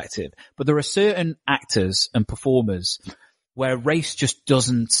my perspective, but there are certain actors and performers where race just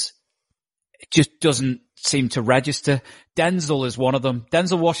doesn't seem to register. Denzel is one of them.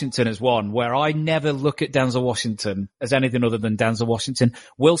 Denzel Washington is one where I never look at Denzel Washington as anything other than Denzel Washington.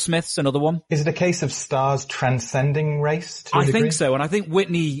 Will Smith's another one. Is it a case of stars transcending race to a degree? think so, and I think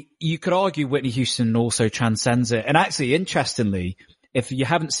you could argue Whitney Houston also transcends it. And actually, interestingly, if you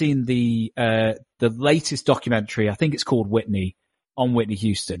haven't seen the latest documentary, I think it's called Whitney, on Whitney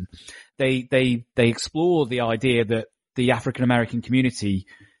Houston, they explore the idea that the African American community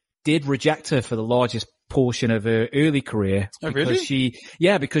did reject her for the largest portion of her early career. Oh, really?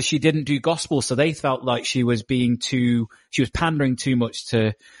 Because she didn't do gospel, so they felt like she was pandering too much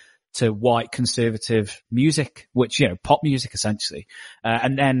to white conservative music, which, pop music essentially.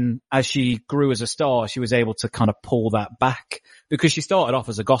 And then as she grew as a star, she was able to kind of pull that back because she started off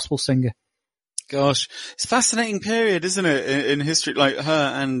as a gospel singer. Gosh, it's a fascinating period, isn't it, in history, like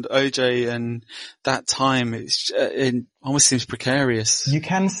her and OJ and that time. It almost seems precarious. You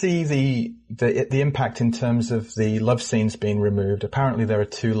can see the impact in terms of the love scenes being removed. Apparently there are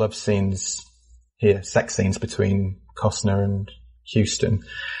 2 love scenes here, sex scenes between Costner and Houston.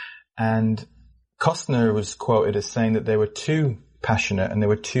 And Costner was quoted as saying that they were too passionate and they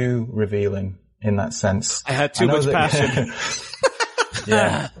were too revealing in that sense. I had too much passion.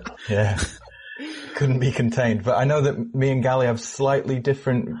 Yeah. Couldn't be contained. But I know that me and Gally have slightly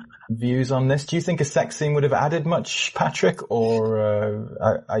different views on this. Do you think a sex scene would have added much, Patrick, or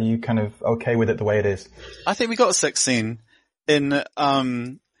are you kind of okay with it the way it is? I think we got a sex scene in,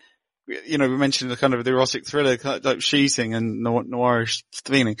 we mentioned the kind of the erotic thriller, like shooting and noirish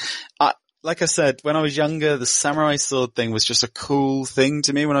feeling. Like I said, when I was younger, the samurai sword thing was just a cool thing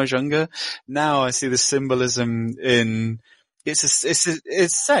to me when I was younger. Now I see the symbolism in,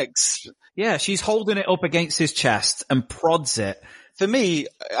 it's sex. Yeah, she's holding it up against his chest and prods it. For me, it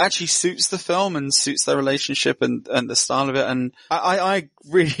actually suits the film and suits their relationship and the style of it. And I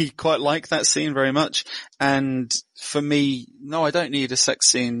really quite like that scene very much. And for me, no, I don't need a sex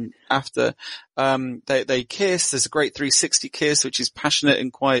scene after. They kiss. There's a great 360 kiss, which is passionate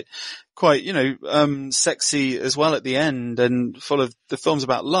and quite, sexy as well at the end, and full of, the film's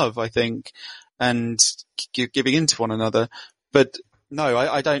about love, I think, and giving into one another. But no,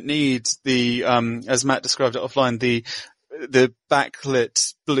 I don't need the, as Matt described it offline, the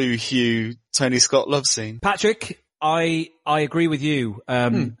backlit blue hue Tony Scott love scene. Patrick, I agree with you.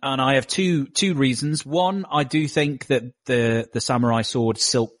 And I have two reasons. One, I do think that the samurai sword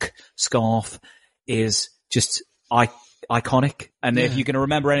silk scarf is just iconic. And if you're going to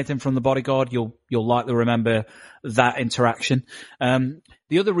remember anything from The Bodyguard, you'll likely remember that interaction.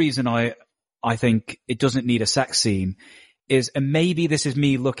 The other reason I think it doesn't need a sex scene is, and maybe this is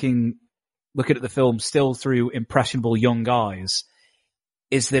me looking at the film still through impressionable young eyes,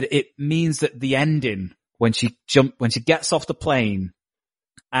 is that it means that the ending, when she gets off the plane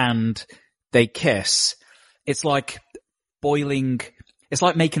and they kiss, it's like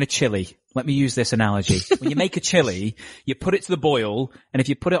making a chili. Let me use this analogy. When you make a chili, you put it to the boil, and if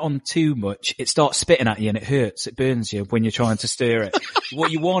you put it on too much, it starts spitting at you and it hurts. It burns you when you're trying to stir it.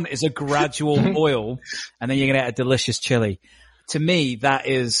 What you want is a gradual boil, and then you're going to get a delicious chili. To me,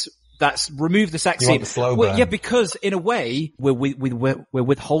 that's remove the sex scene. You want the slow burn. Yeah, because in a way, we're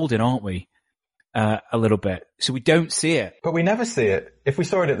withholding, aren't we? A little bit. So we don't see it. But we never see it. If we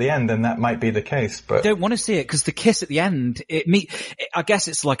saw it at the end, then that might be the case. But I don't want to see it because the kiss at the end, I guess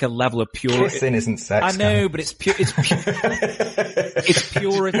it's like a level of purity. Kissing isn't sex. I know, but it's pure. It's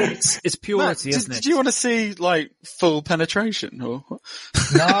purity. It's purity, Matt, isn't it? Did you want to see like full penetration or?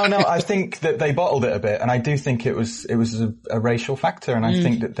 No. I think that they bottled it a bit, and I do think it was a racial factor, and I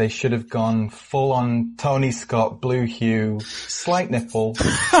think that they should have gone full on Tony Scott, blue hue, slight nipple,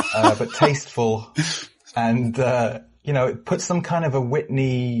 but tasteful, and put some kind of a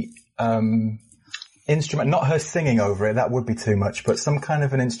Whitney instrument, not her singing over it, that would be too much, but some kind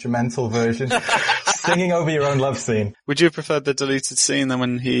of an instrumental version, singing over your own love scene. Would you have preferred the deleted scene than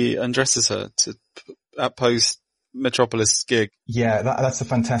when he undresses her at post Metropolis gig? Yeah, that's a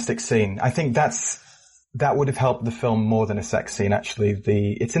fantastic scene. I think that would have helped the film more than a sex scene, actually.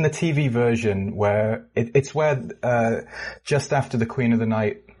 It's in the TV version where it's where just after the Queen of the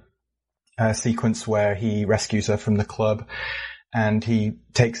Night sequence where he rescues her from the club and he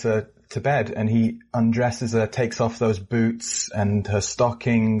takes her to bed and he undresses her, takes off those boots and her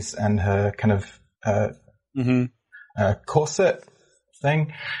stockings and her kind of corset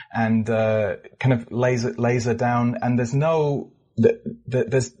thing, and kind of lays her down, and there's not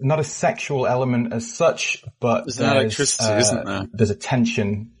a sexual element as such, but there's an electricity, isn't there? There's a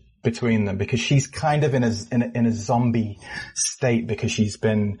tension between them because she's kind of in a zombie state because she's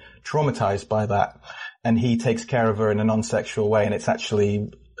been traumatized by that, and he takes care of her in a non-sexual way, and it's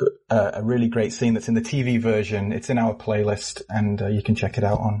actually a really great scene that's in the TV version. It's in our playlist, and you can check it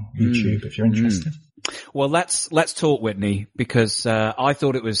out on YouTube if you're interested. Well, let's talk Whitney, because I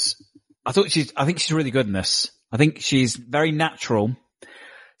think she's really good in this. I think she's very natural.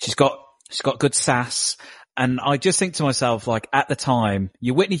 She's got good sass. And I just think to myself, like, at the time,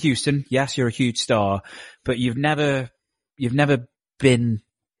 you're Whitney Houston. Yes, you're a huge star, but you've never been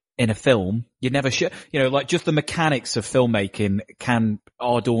in a film. You never like just the mechanics of filmmaking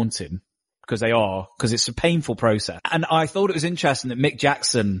are daunting because it's a painful process. And I thought it was interesting that Mick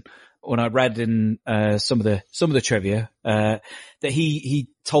Jackson, when I read in some of the trivia, that he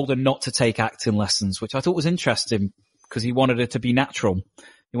told her not to take acting lessons, which I thought was interesting because he wanted her to be natural.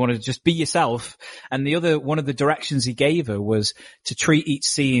 He wanted to just be yourself. And one of the directions he gave her was to treat each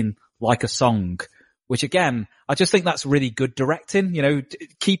scene like a song, which again, I just think that's really good directing.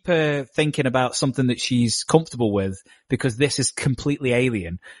 Keep her thinking about something that she's comfortable with, because this is completely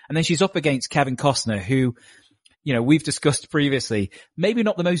alien. And then she's up against Kevin Costner, who, we've discussed previously, maybe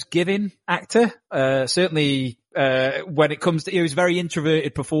not the most giving actor. Certainly, when it comes to, he's a very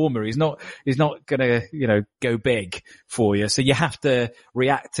introverted performer. He's not gonna, go big for you. So you have to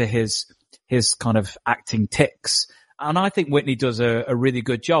react to his kind of acting tics. And I think Whitney does a really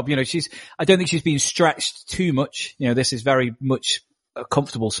good job. I don't think she's being stretched too much. This is very much a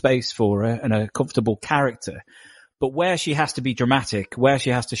comfortable space for her and a comfortable character. But where she has to be dramatic, where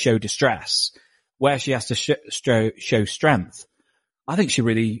she has to show distress, where she has to show strength, I think she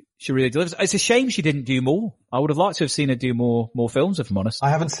really delivers. It's a shame she didn't do more. I would have liked to have seen her do more films, if I'm honest.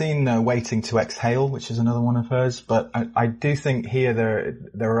 I haven't seen Waiting to Exhale, which is another one of hers, but I do think here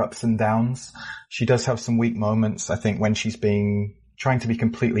there are ups and downs. She does have some weak moments, I think, when she's trying to be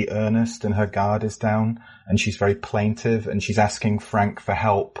completely earnest and her guard is down and she's very plaintive and she's asking Frank for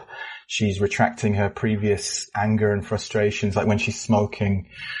help. She's retracting her previous anger and frustrations, like when she's smoking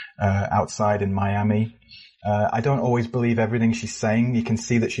outside in Miami. I don't always believe everything she's saying. You can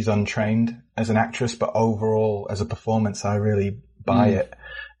see that she's untrained as an actress, but overall, as a performance, I really buy it.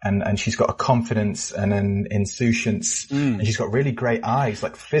 And she's got a confidence and an insouciance, and she's got really great eyes.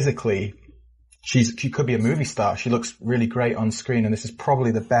 Like physically, she could be a movie star. She looks really great on screen, and this is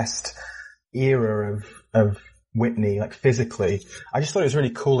probably the best era of Whitney, like physically. I just thought it was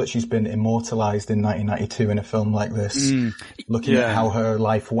really cool that she's been immortalized in 1992 in a film like this, looking at how her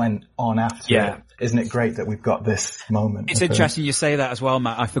life went on after it. Isn't it great that we've got this moment? It's interesting you say that as well,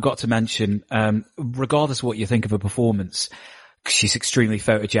 Matt. I forgot to mention, regardless of what you think of her performance, she's extremely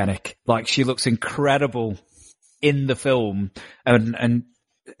photogenic. Like, she looks incredible in the film, and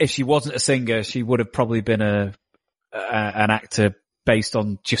if she wasn't a singer, she would have probably been an actor based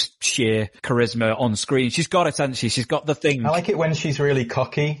on just sheer charisma on screen. She's got it, hasn't she? She's got the thing. I like it when she's really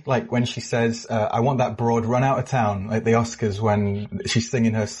cocky, like when she says, I want that broad run out of town, like the Oscars when she's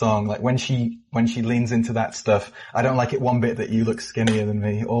singing her song. Like when she leans into that stuff, I don't like it one bit that you look skinnier than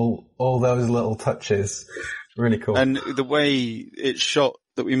me. All those little touches. Really cool. And the way it's shot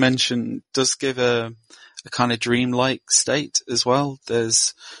that we mentioned does give a kind of dreamlike state as well.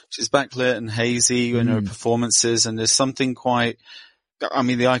 She's backlit and hazy in her performances, and there's something quite, I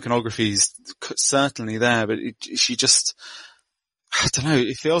mean, the iconography is certainly there, but she just, I don't know,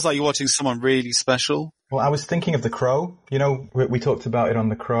 it feels like you're watching someone really special. Well, I was thinking of The Crow. You know, we talked about it on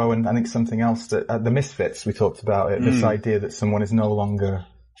The Crow, and I think something else that, The Misfits, we talked about it, this idea that someone is no longer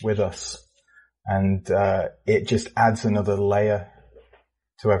with us. And it just adds another layer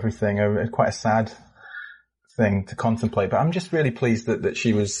to everything. Quite a sad thing to contemplate. But I'm just really pleased that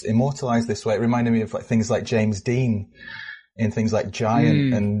she was immortalized this way. It reminded me of things like James Dean in things like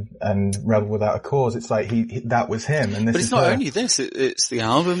Giant and Rebel Without a Cause. It's like that was him. And this but it's not only this, it's the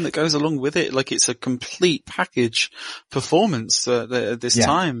album that goes along with it. Like, it's a complete package performance at this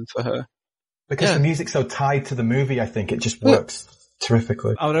time for her. Because the music's so tied to the movie, I think it just works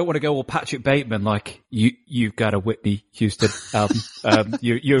terrifically. I don't want to go all Patrick Bateman, like you've got a Whitney Houston album.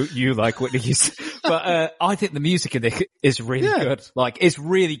 You like Whitney Houston, but I think the music in it is really good. Like, it's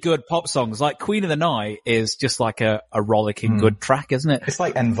really good pop songs. Like Queen of the Night is just like a rollicking good track, isn't it? It's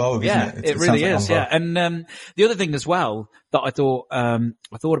like En Vogue, isn't it? It really is. Like and the other thing as well that I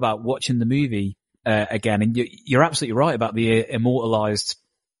thought about watching the movie again, and you're absolutely right about the immortalized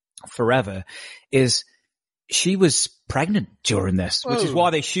forever, is she was pregnant during this, which is why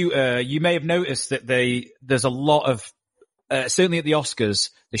they shoot her. You may have noticed that there's a lot of, certainly at the Oscars,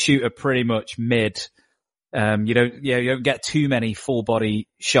 they shoot her pretty much mid. You don't get too many full body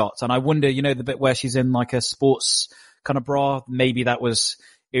shots. And I wonder, the bit where she's in like a sports kind of bra, maybe that was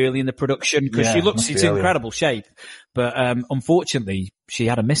early in the production, because she's in incredible shape. But, unfortunately she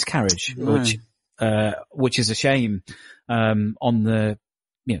had a miscarriage, which is a shame,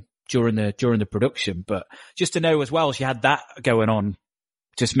 during the production. But just to know as well, she had that going on,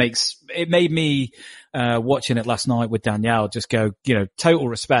 it made me, watching it last night with Danielle, just go, total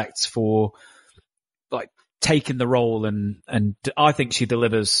respect for like taking the role, and I think she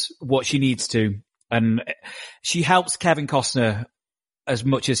delivers what she needs to, and she helps Kevin Costner as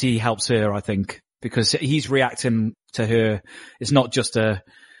much as he helps her, I think, because he's reacting to her. It's not just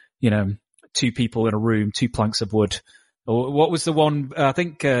two people in a room, two planks of wood. Or what was the one, I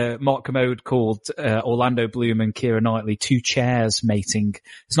think, Mark Commode called, Orlando Bloom and Keira Knightley, two chairs mating.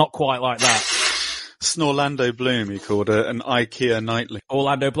 It's not quite like that. Snorlando Bloom, he called her, and Keira Knightley.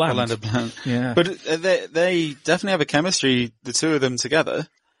 Orlando Blount. Yeah. But they definitely have a chemistry, the two of them together.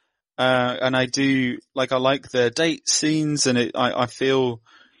 And I like their date scenes, and I feel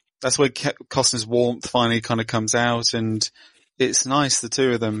that's where Costner's warmth finally kind of comes out, and it's nice, the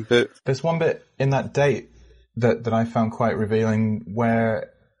two of them. But there's one bit in that date that I found quite revealing,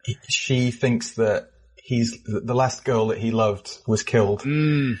 where she thinks that the last girl that he loved was killed,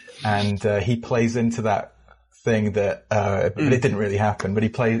 and he plays into that thing that but it didn't really happen, but he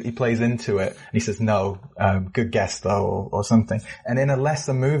plays into it, and he says, no, good guess though, or something. And in a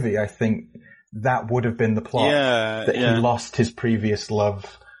lesser movie, I think that would have been the plot, he lost his previous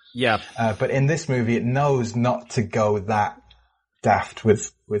love. But in this movie, it knows not to go that daft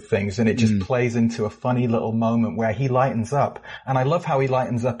with things, and it just plays into a funny little moment where he lightens up. And I love how he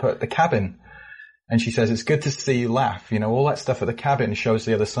lightens up at the cabin. And she says, "It's good to see you laugh." You know, all that stuff at the cabin shows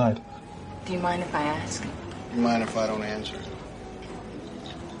the other side. Do you mind if I ask? You mind if I don't answer?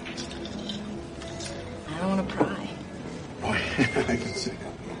 I don't want to pry. Oh, yeah, I can see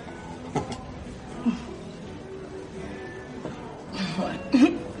that. What?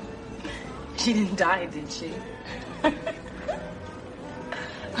 She didn't die, did she?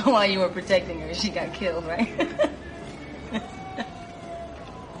 While you were protecting her, she got killed, right?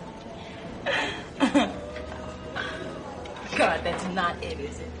 God, that's not it,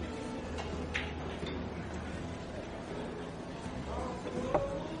 is it?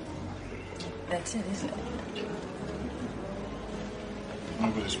 That's it, isn't it?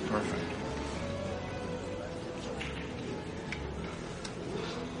 Oh, but it's perfect.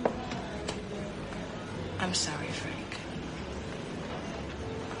 I'm sorry, Frank.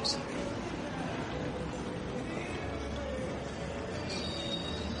 I'm sorry.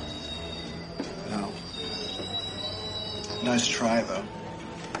 No. Nice try, though.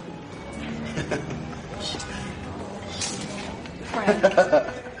 Frank.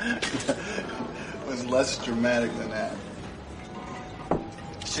 It was less dramatic than that.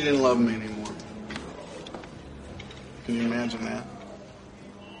 She didn't love me anymore. Can you imagine that?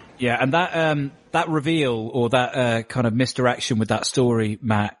 Yeah, and that reveal or that kind of misdirection with that story,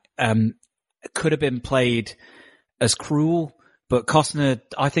 Matt, could have been played as cruel, but Costner,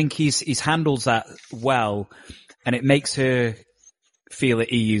 I think he's handles that well, and it makes her feel at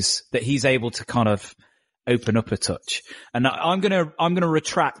ease that he's able to kind of open up a touch. And I'm gonna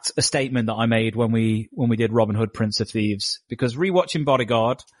retract a statement that I made when we did Robin Hood, Prince of Thieves, because rewatching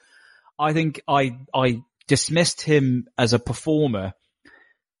Bodyguard, I think I dismissed him as a performer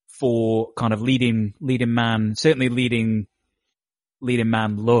for kind of leading man, certainly leading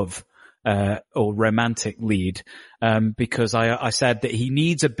man love, or romantic lead, because I said that he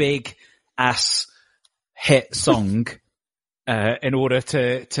needs a big ass hit song, in order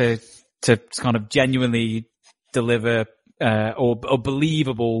to kind of genuinely deliver, or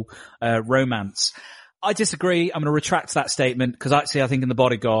believable, romance. I disagree. I'm going to retract that statement because actually I think in The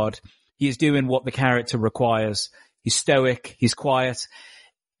Bodyguard, he is doing what the character requires. He's stoic. He's quiet.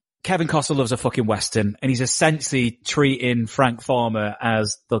 Kevin Costner loves a fucking Western, and he's essentially treating Frank Farmer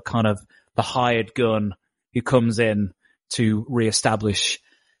as the kind of the hired gun who comes in to reestablish,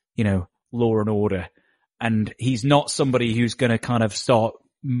 law and order. And he's not somebody who's going to kind of start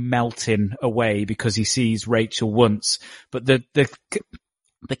melting away because he sees Rachel once. But the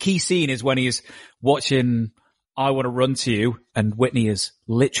key scene is when he's watching I Want to Run to You, and Whitney is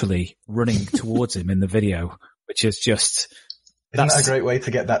literally running towards him in the video, which is just... Isn't that a great way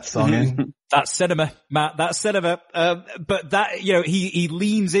to get that song in? That's cinema, Matt. That's cinema. But that, he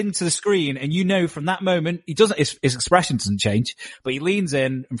leans into the screen, and from that moment, he doesn't, his expression doesn't change, but he leans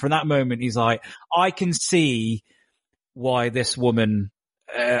in, and from that moment, he's like, I can see why this woman,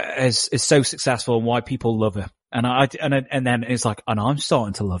 is so successful and why people love her. And then it's like, and I'm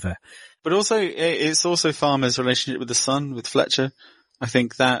starting to love her. But also, it's also Farmer's relationship with the son, with Fletcher. I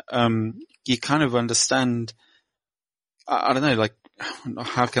think that, you kind of understand, I don't know, like,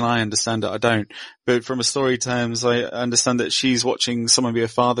 how can I understand it? I don't. But from a story terms, I understand that she's watching someone be a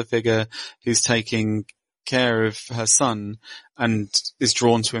father figure who's taking care of her son and is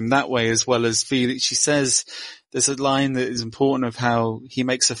drawn to him that way, as well as feeling. She says there's a line that is important of how he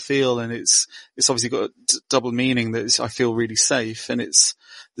makes her feel, and it's obviously got a double meaning that I feel really safe, and it's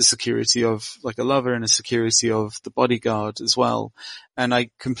the security of like a lover and a security of the bodyguard as well. And I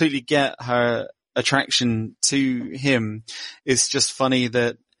completely get her attraction to him. It's just funny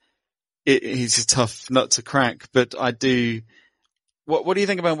that he's a tough nut to crack, but I do. What do you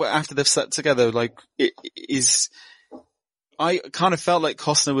think about after they've slept together? Like, I kind of felt like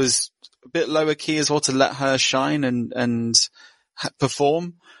Costner was a bit lower key as well to let her shine and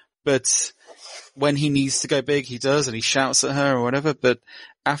perform, but when he needs to go big, he does, and he shouts at her or whatever. But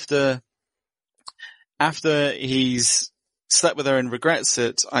after he's slept with her and regrets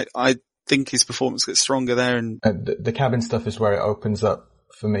it, I think his performance gets stronger there. And the cabin stuff is where it opens up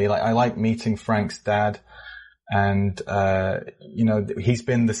for me. Like, I like meeting Frank's dad, and he's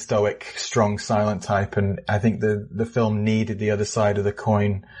been the stoic, strong, silent type, and I think the film needed the other side of the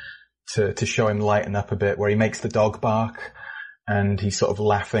coin to show him lighten up a bit, where he makes the dog bark and he's sort of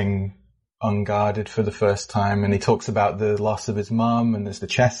laughing unguarded for the first time, and he talks about the loss of his mum, and there's the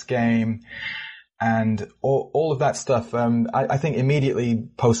chess game and all of that stuff. I think immediately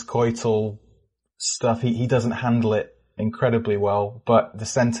post-coital stuff, he doesn't handle it incredibly well, but the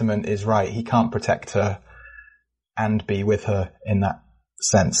sentiment is right. He can't protect her. and be with her in that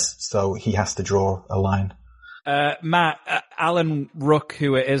sense. So he has to draw a line. Matt, Alan Ruck,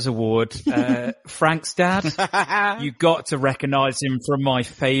 who it is award, Frank's dad. You got to recognise him from my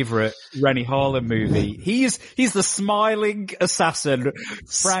favourite Rennie Harlan movie. He's the smiling assassin,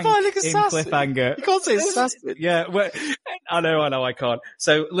 Frank Smiling in assassin. Cliffhanger. You can't say assassin. Yeah, I know, I can't.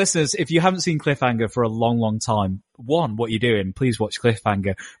 So, listeners, if you haven't seen Cliffhanger for a long, long time, one, what you're doing, please watch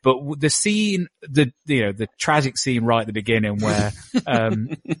Cliffhanger. But the scene, the tragic scene right at the beginning where,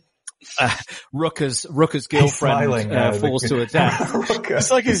 Rucker's girlfriend falls to her death.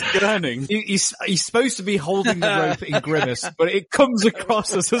 It's like he's gurning. He's supposed to be holding the rope in grimace, but it comes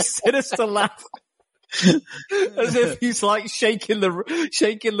across as a sinister laugh. As if he's like shaking the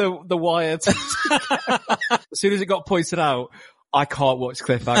wire. As soon as it got pointed out, I can't watch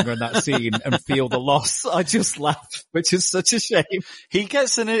Cliffhanger in that scene and feel the loss. I just laugh, which is such a shame. He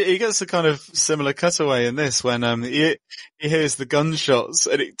gets a kind of similar cutaway in this when he hears the gunshots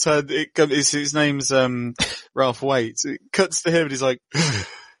and his name's Ralph Waite. It cuts to him and he's like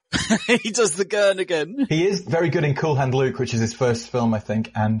he does the gun again. He is very good in Cool Hand Luke, which is his first film, I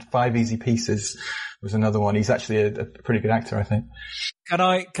think, and 5 Easy Pieces was another one. He's actually a pretty good actor, I think.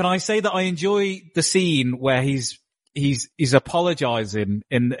 Can I say that I enjoy the scene where he's apologizing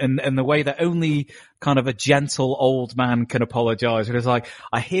in the way that only kind of a gentle old man can apologize. And it's like,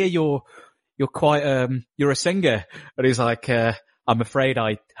 I hear you're a singer. And he's like, I'm afraid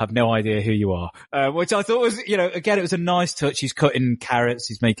I have no idea who you are. Which I thought was, again, it was a nice touch. He's cutting carrots.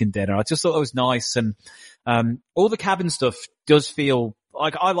 He's making dinner. I just thought it was nice. And, all the cabin stuff does feel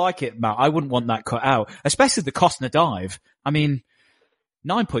like, I like it, Matt. I wouldn't want that cut out, especially the Costner dive. I mean,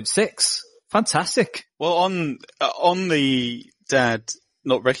 9.6. Fantastic. Well, on the dad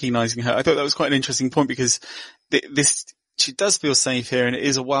not recognizing her, I thought that was quite an interesting point because she does feel safe here, and it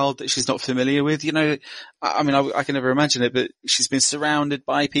is a world that she's not familiar with. I can never imagine it, but she's been surrounded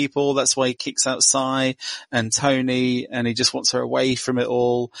by people. That's why he kicks out Cy and Tony, and he just wants her away from it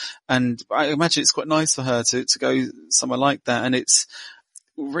all. And I imagine it's quite nice for her to go somewhere like that. And it's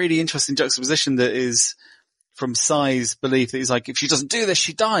really interesting juxtaposition that is from Cy's belief that he's like, if she doesn't do this,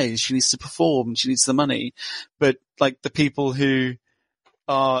 she dies. She needs to perform. She needs the money. But like the people who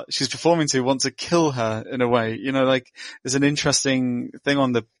she's performing to want to kill her in a way, there's an interesting thing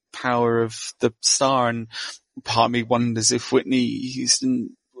on the power of the star. And part of me wonders if Whitney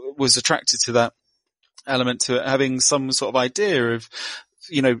Houston was attracted to that element, to it, having some sort of idea of,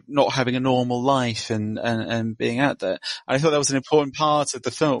 not having a normal life and being out there. I thought that was an important part of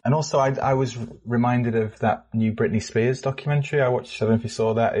the film. And also I was reminded of that new Britney Spears documentary I watched. I don't know if you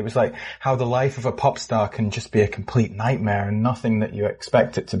saw that. It was like how the life of a pop star can just be a complete nightmare and nothing that you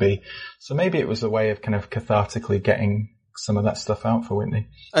expect it to be. So maybe it was a way of kind of cathartically getting some of that stuff out for Whitney.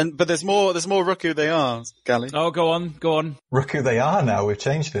 But there's more Rook Who They Are, Gally. Oh, go on. Rook Who They Are now, we've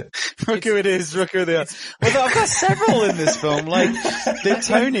changed it. Rook Who It Is, Rook Who They Are. Well, I've got several in this film, like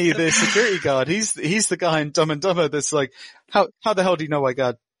Tony, the security guard, he's the guy in Dumb and Dumber that's like, how the hell do you know I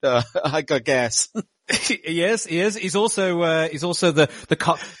got gas? He is. He's also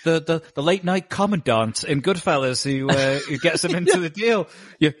the late night commandant in Goodfellas who gets him into the deal.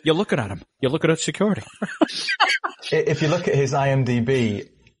 You're looking at him. You're looking at security. If you look at his IMDb,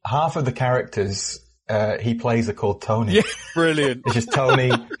 half of the characters he plays are called Tony. Yeah, brilliant. It's just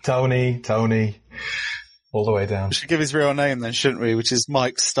Tony, all the way down. We should give his real name then, shouldn't we? Which is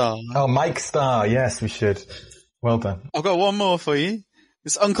Mike Starr. Oh, Mike Starr. Yes, we should. Well done. I've got one more for you.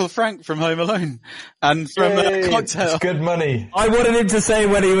 It's Uncle Frank from Home Alone. And from Cocktail. It's good money. I wanted him to say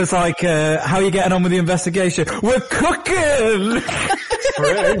when he was like, how are you getting on with the investigation? We're cooking!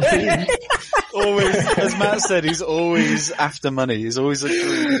 Always, as Matt said, he's always after money. He's always a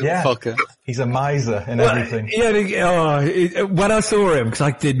fucker. He's a miser in everything. When I saw him, because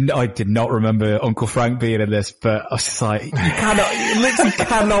I did not remember Uncle Frank being in this, but I was just like, you literally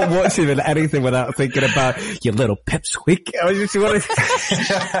cannot watch him in anything without thinking about your little pipsqueak.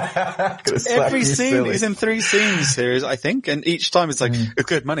 Every scene, he's in 3 scenes here, I think, and each time it's like,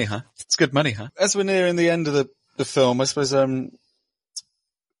 good money, huh? It's good money, huh? As we're nearing the end of the film, I suppose,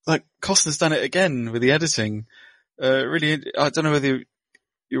 like Costner's done it again with the editing. Really, I don't know whether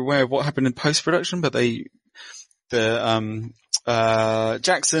you're aware of what happened in post-production, but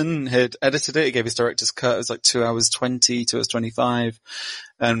Jackson had edited it. He gave his director's cut. It was like 2 hours 20, 2 hours 25,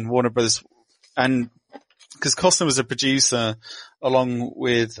 and Warner Brothers, and because Costner was a producer along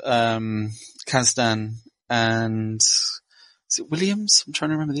with Kasdan and is it Williams? I'm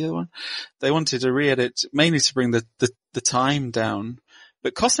trying to remember the other one. They wanted to re-edit mainly to bring the time down.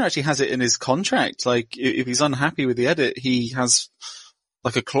 But Costner actually has it in his contract. Like, if he's unhappy with the edit, he has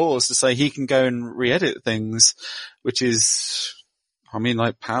like a clause to say he can go and re-edit things, which is, I mean,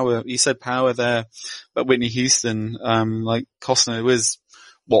 like Power. You said Power there, but Whitney Houston, like Costner was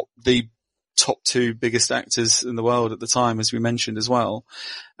the top 2 biggest actors in the world at the time, as we mentioned as well.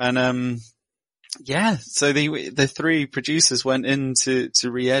 And, so the 3 producers went in to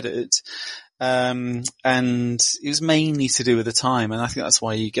re-edit. And it was mainly to do with the time. And I think that's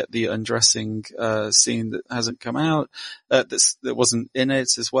why you get the undressing, scene that hasn't come out, that wasn't in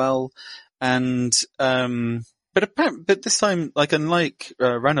it as well. And, but this time, like, unlike,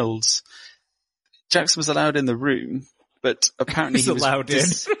 Reynolds, Jackson was allowed in the room, but apparently he was allowed in.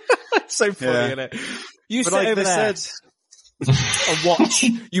 That's so funny, isn't it? You sit over there. And watch.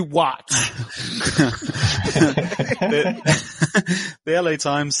 You watch. The LA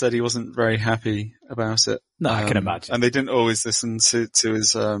Times said he wasn't very happy about it. No, I can imagine. And they didn't always listen to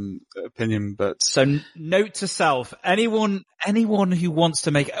his opinion, but... So note to self, anyone who wants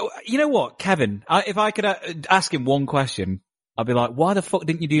to make... You know what, Kevin, if I could ask him one question, I'd be like, why the fuck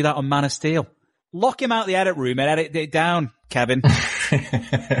didn't you do that on Man of Steel? Lock him out the edit room and edit it down, Kevin.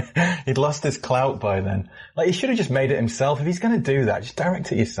 He'd lost his clout by then. Like, he should have just made it himself. If he's going to do that, just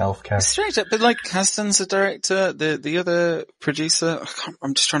direct it yourself, Kevin. It's strange, but like Kasdan's a director, the other producer,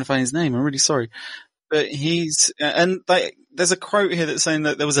 I'm just trying to find his name, I'm really sorry. But he's, and like, there's a quote here that's saying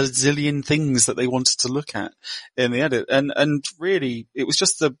that there was a zillion things that they wanted to look at in the edit. And really, it was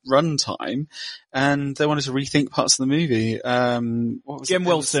just the runtime and they wanted to rethink parts of the movie. Jim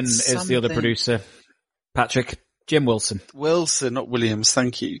Wilson is the other producer. Patrick. Jim Wilson. Wilson, not Williams,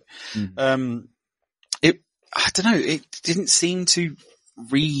 thank you. I don't know, it didn't seem to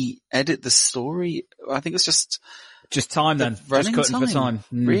re-edit the story. I think it's just time then. Just cutting for time.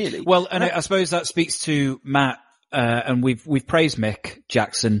 Really? Well, and I suppose that speaks to Matt, and we've praised Mick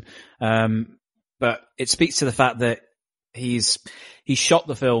Jackson, but it speaks to the fact that he shot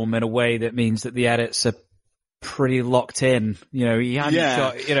the film in a way that means that the edits are pretty locked in. You know, he hadn't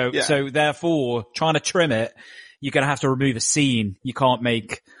shot, so therefore trying to trim it, you're going to have to remove a scene. You can't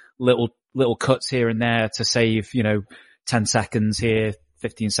make little cuts here and there to save, 10 seconds here,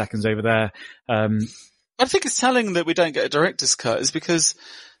 15 seconds over there. I think it's telling that we don't get a director's cut is because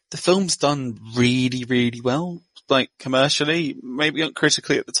the film's done really, really well. Like commercially, maybe not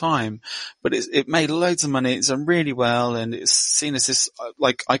critically at the time, but it made loads of money. It's done really well, and it's seen as this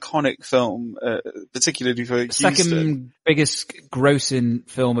like iconic film, particularly for Houston. Second biggest grossing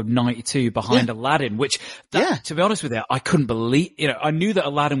film of '92 behind Aladdin, which, to be honest with you, I couldn't believe. I knew that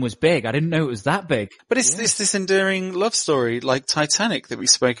Aladdin was big. I didn't know it was that big. But it's this enduring love story, like Titanic that we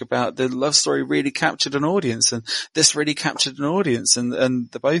spoke about. The love story really captured an audience, and this really captured an audience, and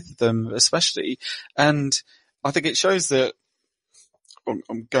the both of them especially, and I think it shows that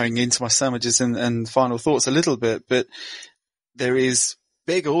I'm going into my sandwiches and final thoughts a little bit, but there is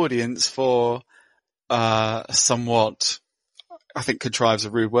big audience for somewhat, I think contrive's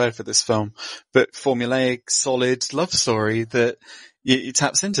a rude word for this film, but formulaic, solid love story that it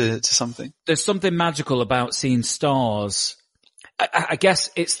taps into something. There's something magical about seeing stars. I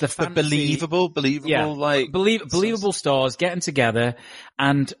guess it's the fantasy. Believable, like believable stars getting together,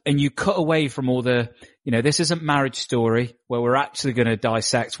 and you cut away from all the, this isn't Marriage Story where we're actually going to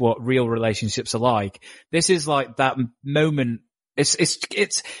dissect what real relationships are like. This is like that moment. It's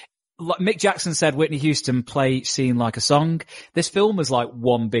like Mick Jackson said, Whitney Houston play each scene like a song. This film is like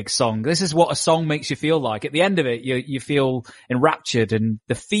one big song. This is what a song makes you feel like. At the end of it, you feel enraptured, and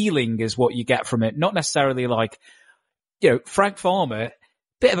the feeling is what you get from it. Not necessarily like, Frank Farmer,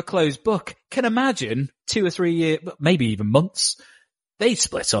 bit of a closed book. Can imagine 2 or 3 years, maybe even months, they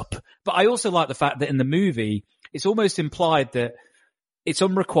split up. But I also like the fact that in the movie, it's almost implied that it's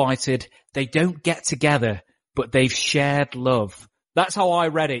unrequited. They don't get together, but they've shared love. That's how I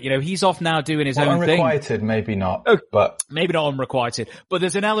read it. He's off now doing his own thing. Unrequited, maybe not, but maybe not unrequited. But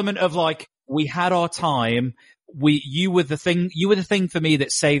there's an element of like, we had our time. You were the thing for me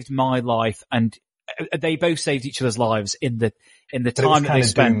that saved my life, and they both saved each other's lives in the time that they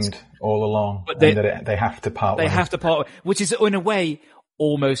spent doomed all along. But they have to part. They have to part, which is in a way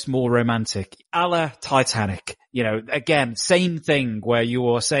almost more romantic, a la Titanic. Again, same thing where you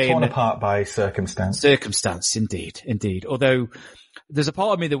are saying torn apart by circumstance. Circumstance, indeed. Although there's a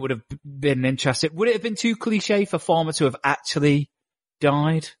part of me that would have been interested. Would it have been too cliche for Farmer to have actually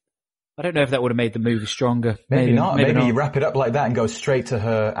died? I don't know if that would have made the movie stronger. Maybe not. Maybe you wrap it up like that and go straight to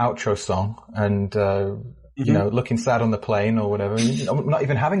her outro song and, looking sad on the plane or whatever. Not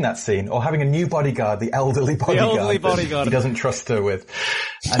even having that scene, or having a new bodyguard, the elderly bodyguard he doesn't trust her with,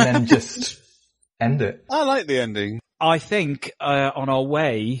 and then just end it. I like the ending. I think, on our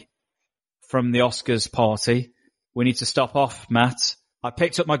way from the Oscars party, we need to stop off, Matt, I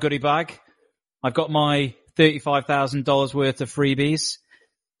picked up my goodie bag. I've got my $35,000 worth of freebies,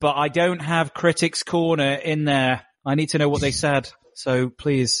 but I don't have Critics Corner in there. I need to know what they said. So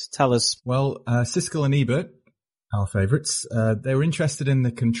please tell us. Well, Siskel and Ebert, our favourites, they were interested in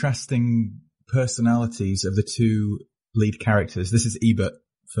the contrasting personalities of the two lead characters. This is Ebert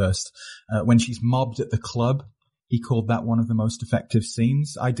first. When she's mobbed at the club, he called that one of the most effective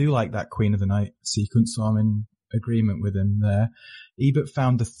scenes. I do like that Queen of the Night sequence, so I'm in agreement with him there. Ebert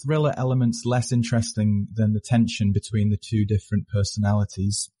found the thriller elements less interesting than the tension between the two different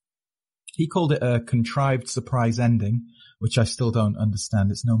personalities. He called it a contrived surprise ending, which I still don't understand.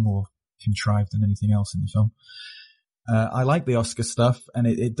 It's no more contrived than anything else in the film. I like the Oscar stuff, and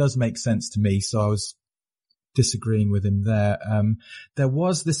it does make sense to me, so I was disagreeing with him there. There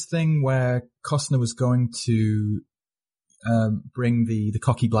was this thing where Costner was going to bring the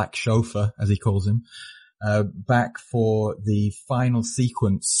cocky black chauffeur, as he calls him, back for the final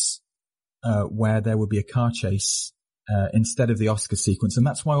sequence where there would be a car chase instead of the Oscar sequence. And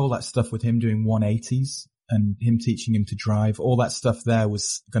that's why all that stuff with him doing 180s and him teaching him to drive, all that stuff there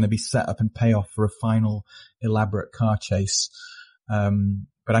was going to be set up and pay off for a final elaborate car chase.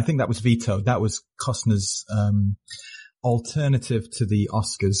 But I think that was vetoed. That was Costner's alternative to the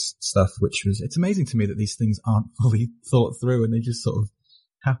Oscars stuff, which was, it's amazing to me that these things aren't fully thought through and they just sort of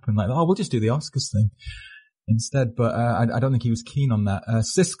happen like, oh, we'll just do the Oscars thing instead. But I don't think he was keen on that.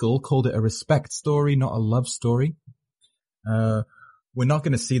 Siskel called it a respect story, not a love story. We're not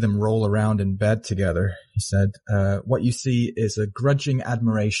going to see them roll around in bed together, he said. What you see is a grudging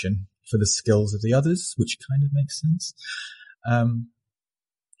admiration for the skills of the others, which kind of makes sense.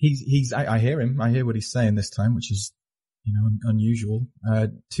 I hear him. I hear what he's saying this time, which is, unusual.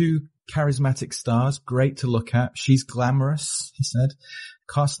 Two charismatic stars, great to look at. She's glamorous, he said.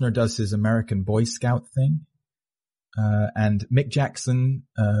 Costner does his American Boy Scout thing. And Mick Jackson,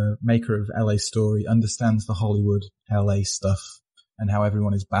 maker of LA Story, understands the Hollywood LA stuff and how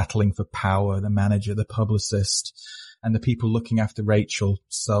everyone is battling for power, the manager, the publicist, and the people looking after Rachel.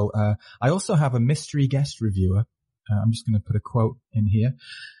 So, I also have a mystery guest reviewer. I'm just going to put a quote in here.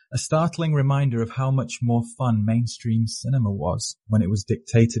 A startling reminder of how much more fun mainstream cinema was when it was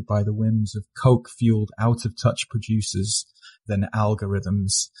dictated by the whims of coke-fueled, out-of-touch producers than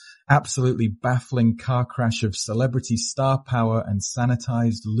algorithms. Absolutely baffling car crash of celebrity star power and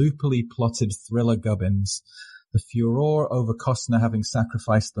sanitized, loopily plotted thriller gubbins. The furore over Costner having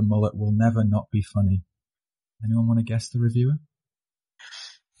sacrificed the mullet will never not be funny. Anyone want to guess the reviewer?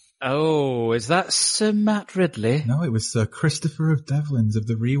 Oh, is that Sir Matt Ridley? No, it was Sir Christopher of Devlin's of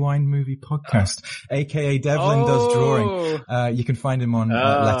the Rewind Movie Podcast, aka Devlin Does Drawing. You can find him on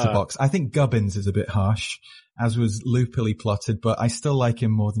Letterboxd. I think Gubbins is a bit harsh, as was loopily plotted, but I still like him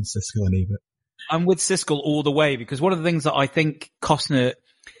more than Siskel and Ebert. I'm with Siskel all the way, because one of the things that I think Costner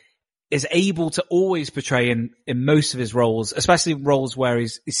is able to always portray in most of his roles, especially roles where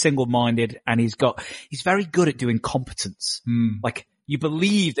he's single-minded and he's very good at doing competence. Like, you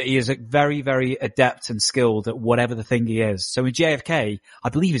believe that he is very, very adept and skilled at whatever the thing he is. So in JFK, I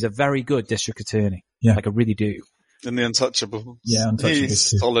believe he's a very good district attorney. Yeah. Like, I really do. In The Untouchable. Yeah, Untouchable.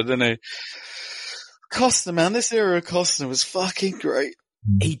 He's solid, isn't he? Costner, man, this era of Costner was fucking great.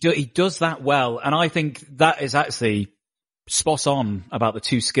 He does that well, and I think that is actually spot on about the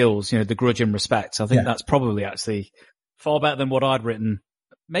two skills, the grudge and respect. I think that's probably actually far better than what I'd written.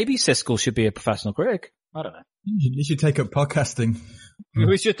 Maybe Siskel should be a professional critic. I don't know. You should take up podcasting.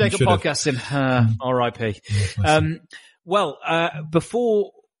 We should take up podcasting. R.I.P. Well,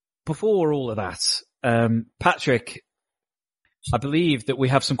 before all of that, Patrick, I believe that we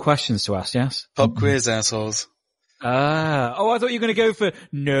have some questions to ask, yes? Pop quiz, assholes. I thought you were going to go for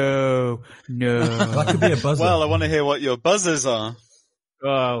no. That could be a buzzer. Well, I want to hear what your buzzers are.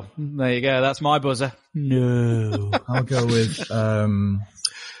 Oh, there you go. That's my buzzer. No. I'll go with,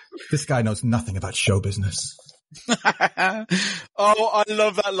 this guy knows nothing about show business. Oh, I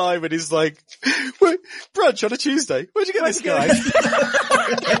love that line when he's like, brunch on a Tuesday. Where'd you get this guy?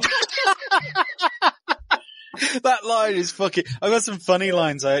 That line is fucking, I've got some funny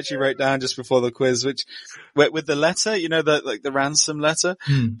lines I actually wrote down just before the quiz, which, with the letter, the ransom letter,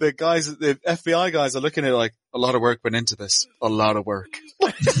 the FBI guys are looking at it like, a lot of work went into this. A lot of work.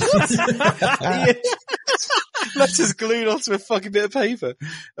 Letters glued onto a fucking bit of paper.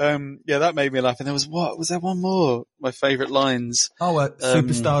 That made me laugh. And was there one more? My favourite lines.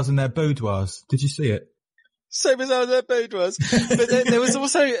 Superstars and their boudoirs. Did you see it? Same as how their boudoirs. But there was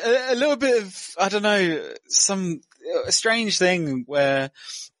also a little bit of, I don't know, a strange thing where,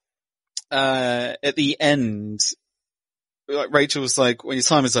 at the end, like Rachel was like, when your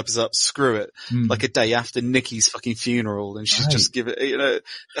time is up, screw it. Like a day after Nikki's fucking funeral, and she's just give it,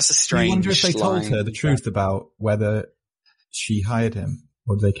 that's a strange. I wonder if they told her the truth about whether she hired him,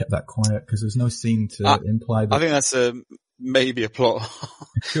 or they kept that quiet, because there's no scene to imply that. I think that's maybe a plot.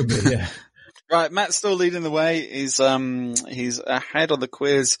 It could be, yeah. Right, Matt's still leading the way. He's ahead on the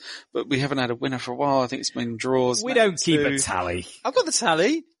quiz, but we haven't had a winner for a while. I think it's been draws. We don't keep a tally. I've got the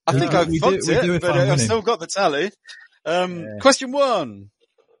tally. I think I've fucked it, but I've still got the tally. Question 1.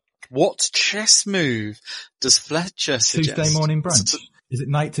 What chess move does Fletcher suggest? Tuesday morning brunch. Is it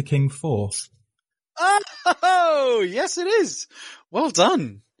knight to king 4? Oh, yes it is. Well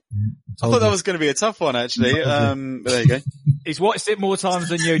done. I thought that was going to be a tough one, actually. But there you go. He's watched it more times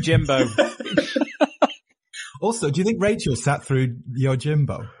than Yojimbo. Also, do you think Rachel sat through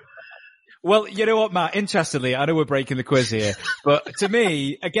Yojimbo? Well, you know what, Matt? Interestingly, I know we're breaking the quiz here, but to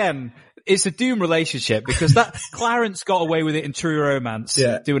me, again, it's a doom relationship, because that Clarence got away with it in True Romance,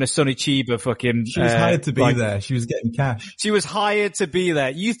 doing a Sonny Chiba fucking. She was hired to be there. She was getting cash. She was hired to be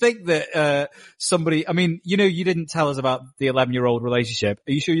there. You think that somebody? I mean, you didn't tell us about the 11-year-old relationship.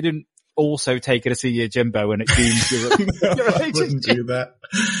 Are you sure you didn't also take her to see your Jimbo and it doomed your relationship? I wouldn't do that.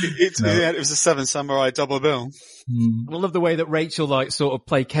 It was a 7 Samurai double bill. I love the way that Rachel sort of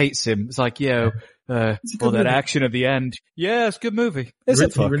placates him. It's like, that action at the end. Yeah, it's a good movie. Is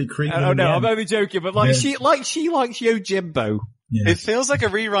it really creepy? Oh no, I'm only joking, but she likes Yojimbo. Yeah. It feels like a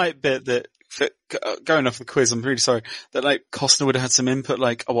rewrite bit that, going off the quiz, I'm really sorry, that Costner would have had some input,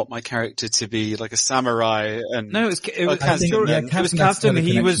 I want my character to be like a samurai, and no, it was Captain.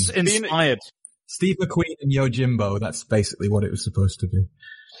 He was inspired. Steve McQueen and Yojimbo. That's basically what it was supposed to be.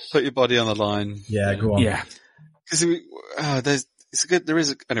 Put your body on the line. Yeah, go on. Yeah, because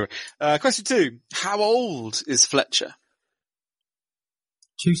anyway. Question 2: how old is Fletcher?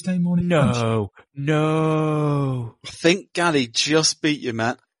 Tuesday morning. No. I think Gally just beat you,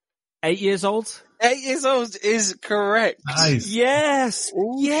 Matt. 8 years old? 8 years old is correct. Nice. Yes.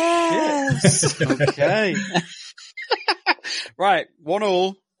 Ooh, yes. Okay. Right.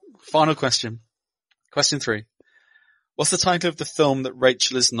 1-1. Final question. Question 3. What's the title of the film that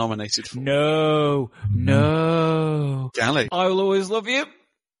Rachel is nominated for? No. Gally. I'll Always Love You.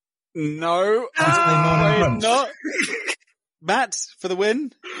 No. Not. Matt for the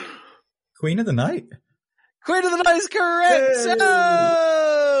win. Queen of the Night. Queen of the Night is correct.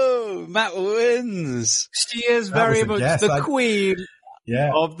 Oh, Matt wins. She is very much the queen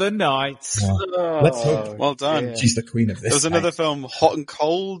of the night. Yeah. Let's hope. Well done. Yeah. She's the queen of this. There was another film, Hot and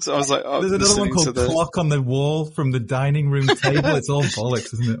Cold. I was like, there's another one called Clock on the Wall from the dining room table. It's all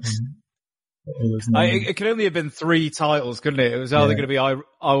bollocks, isn't it? It could only have been 3 titles, couldn't it? It was either going to be I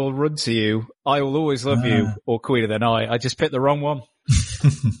Will Run to You, I Will Always Love You, or Queen of the Night. I just picked the wrong one.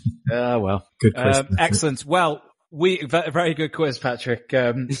 Well. Good quiz. Excellent. Well, very good quiz, Patrick.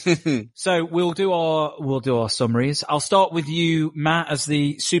 So we'll do our summaries. I'll start with you, Matt, as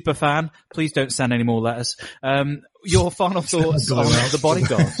the super fan. Please don't send any more letters. Your final thoughts on The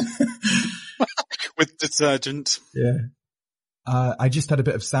Bodyguard. With detergent. Yeah. I just had a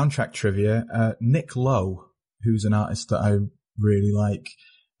bit of soundtrack trivia. Nick Lowe, who's an artist that I really like,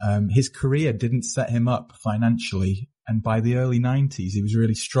 his career didn't set him up financially, and by the early 90s he was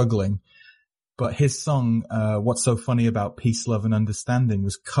really struggling. But his song, What's So Funny About Peace, Love and Understanding,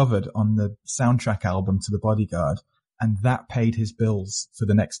 was covered on the soundtrack album to The Bodyguard, and that paid his bills for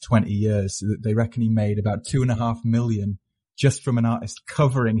the next 20 years. So they reckon he made about $2.5 million just from an artist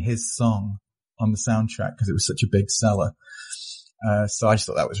covering his song on the soundtrack, because it was such a big seller. So I just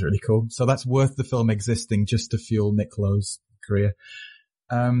thought that was really cool. So that's worth the film existing just to fuel Nick Lowe's career.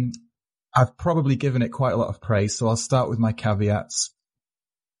 I've probably given it quite a lot of praise, so I'll start with my caveats.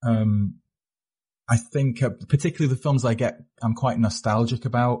 I think, particularly the films I'm quite nostalgic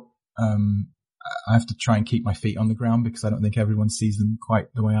about. I have to try and keep my feet on the ground because I don't think everyone sees them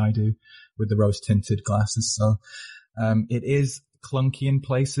quite the way I do with the rose tinted glasses. So, it is clunky in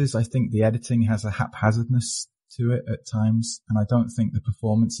places. I think the editing has a haphazardness to it at times, and I don't think the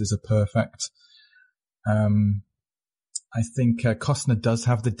performances are perfect. I think Costner does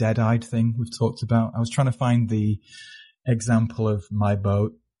have the dead-eyed thing we've talked about. I was trying to find the example of My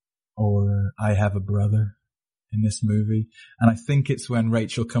Boat or I Have a Brother in this movie, and I think it's when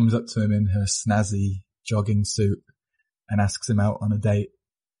Rachel comes up to him in her snazzy jogging suit and asks him out on a date.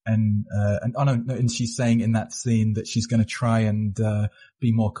 And she's saying in that scene that she's going to try and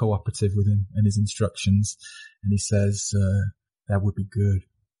be more cooperative with him and his instructions. And he says, that would be good.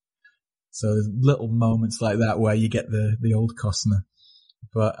 So little moments like that where you get the old Costner.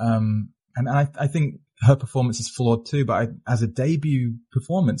 But, and I think her performance is flawed too, but as a debut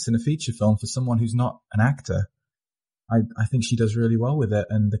performance in a feature film for someone who's not an actor, I think she does really well with it,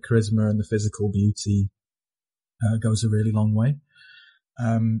 and the charisma and the physical beauty goes a really long way.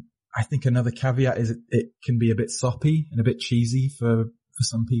 I think another caveat is it can be a bit soppy and a bit cheesy for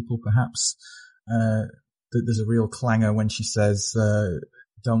some people, perhaps. There's a real clangor when she says,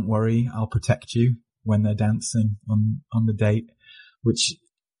 "Don't worry, I'll protect you," when they're dancing on the date, which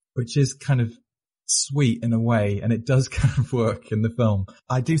is kind of sweet in a way, and it does kind of work in the film.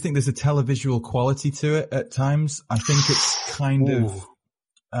 I do think there's a televisual quality to it at times. I think it's kind of,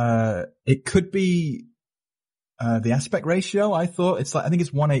 it could be, the aspect ratio. I think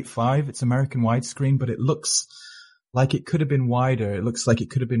it's 1:8:5. It's American widescreen, but it looks like it could have been wider. It looks like it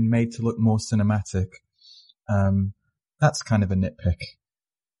could have been made to look more cinematic. That's kind of a nitpick.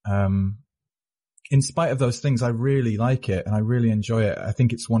 In spite of those things, I really like it and I really enjoy it. I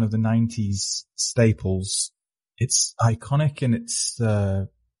think it's one of the 90s staples. It's iconic, and it's,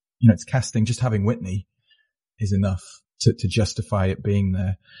 its casting. Just having Whitney is enough to justify it being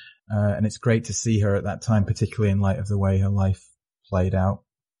there. And it's great to see her at that time, particularly in light of the way her life played out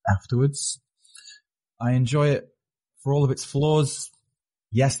afterwards. I enjoy it for all of its flaws.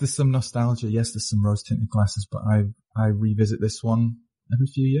 Yes, there's some nostalgia. Yes, there's some rose-tinted glasses, but I revisit this one every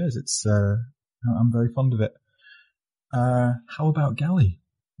few years. I'm very fond of it. How about Gally?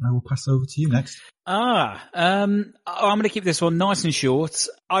 I will pass over to you next. I'm going to keep this one nice and short.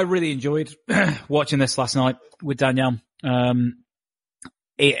 I really enjoyed watching this last night with Danielle.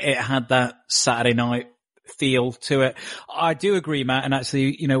 It had that Saturday night feel to it. I do agree, Matt, and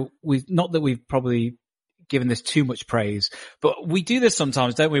actually, not that we've probably given this too much praise, but we do this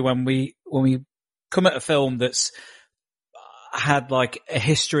sometimes, don't we? When we come at a film that's had like a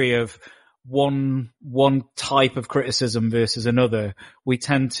history of one type of criticism versus another, we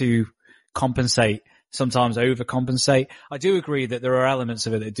tend to compensate, sometimes overcompensate. I do agree that there are elements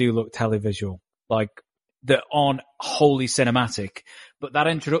of it that do look televisual, like that aren't wholly cinematic. But that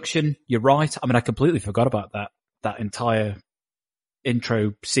introduction, you're right. I mean, I completely forgot about that entire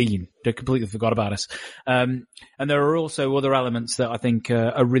intro scene. I completely forgot about it. And there are also other elements that I think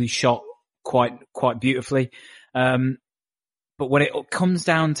are really shot quite beautifully. But when it comes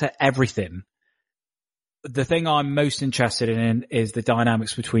down to everything, the thing I'm most interested in is the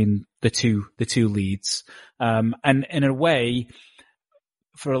dynamics between the two leads. And in a way,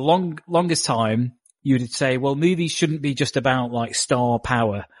 for a longest time, you would say, well, movies shouldn't be just about like star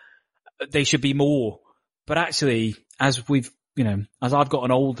power. They should be more. But actually, as I've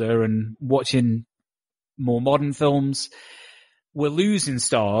gotten older and watching more modern films, we're losing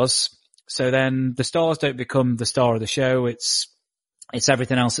stars. So then the stars don't become the star of the show. It's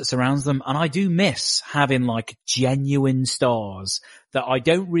everything else that surrounds them. And I do miss having like genuine stars that I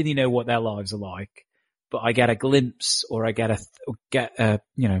don't really know what their lives are like, but I get a glimpse, or I get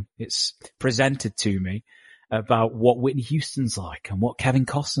it's presented to me about what Whitney Houston's like and what Kevin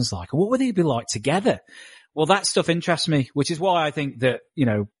Costner's like and what would they be like together. Well, that stuff interests me, which is why I think that,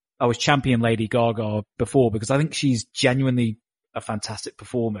 I was champion Lady Gaga before, because I think she's genuinely a fantastic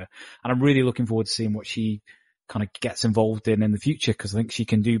performer, and I'm really looking forward to seeing what she kind of gets involved in the future, because I think she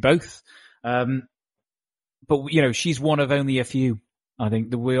can do both. But she's one of only a few. I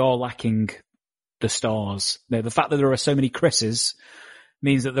think that we are lacking the stars. The fact that there are so many Chris's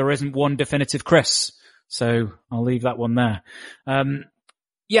means that there isn't one definitive Chris. So I'll leave that one there. I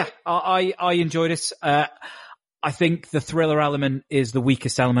enjoyed it. I think the thriller element is the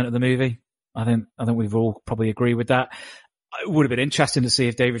weakest element of the movie. I think we've all probably agreed with that. It would have been interesting to see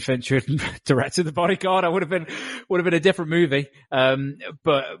if David Fincher had directed The Bodyguard. Would have been a different movie.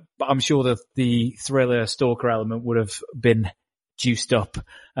 But I'm sure that the thriller stalker element would have been juiced up.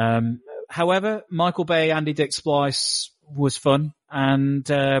 However, Michael Bay, Andy Dick Splice was fun, and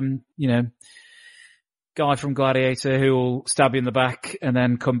guy from Gladiator who will stab you in the back and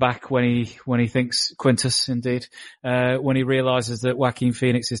then come back when he thinks Quintus, indeed, when he realizes that Joaquin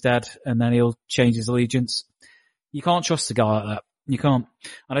Phoenix is dead, and then he'll change his allegiance. You can't trust a guy like that. You can't.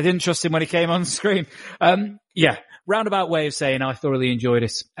 And I didn't trust him when he came on screen. Roundabout way of saying I thoroughly enjoyed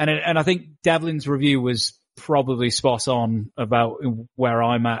it. And I think Devlin's review was probably spot on about where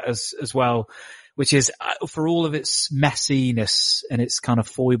I'm at as well, which is for all of its messiness and its kind of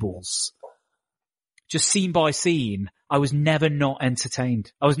foibles, just scene by scene, I was never not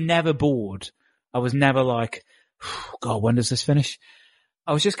entertained. I was never bored. I was never like, God, when does this finish?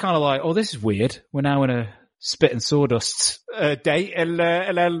 I was just kind of like, oh, this is weird. We're now in a spit and sawdust date, and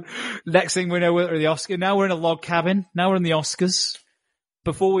then next thing we know, we're at the Oscar. Now we're in a log cabin. Now we're in the Oscars.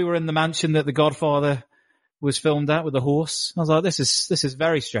 Before we were in the mansion that The Godfather was filmed at with the horse. I was like, this is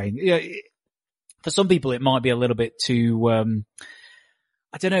very strange. Yeah, for some people, it might be a little bit too. I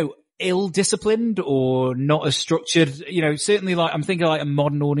don't know. ill-disciplined or not as structured. You know, certainly like I'm thinking like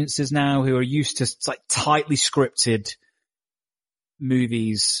modern audiences now who are used to like tightly scripted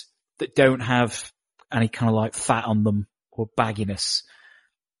movies that don't have any kind of like fat on them or bagginess.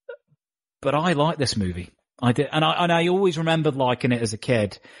 But I like this movie. I did, and I always remembered liking it as a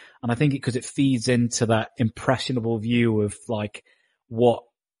kid. And I think because it feeds into that impressionable view of like what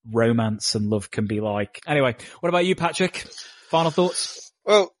romance and love can be like. Anyway, what about you, Patrick? Final thoughts?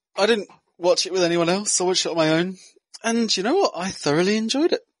 Well, I didn't watch it with anyone else. I watched it on my own. And you know what? I thoroughly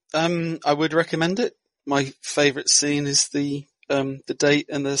enjoyed it. I would recommend it. My favourite scene is the date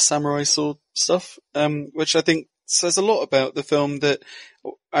and the samurai sword stuff, which I think says a lot about the film. That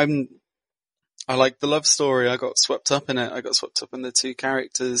I like the love story. I got swept up in it. I got swept up in the two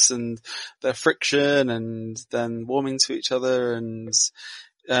characters and their friction and then warming to each other and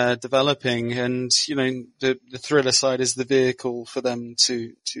developing. And, you know, the thriller side is the vehicle for them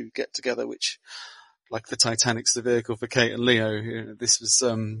to get together, which, like the Titanic's the vehicle for Kate and Leo. You know, this was,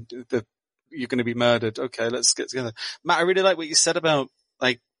 you're going to be murdered. Okay, let's get together. Matt, I really like what you said about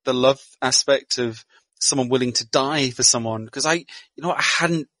like the love aspect of someone willing to die for someone. Cause I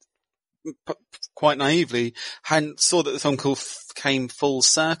hadn't, quite naively, hadn't saw that the film came full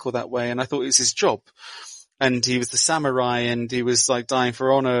circle that way, and I thought it was his job. And he was the samurai, and he was like dying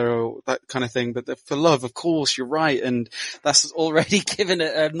for honor or that kind of thing. But for love, of course, you're right, and that's already given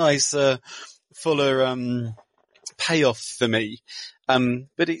it a nice, fuller payoff for me.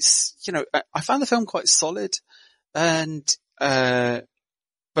 But it's, you know, I found the film quite solid, and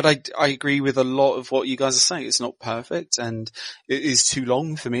but I agree with a lot of what you guys are saying. It's not perfect and it is too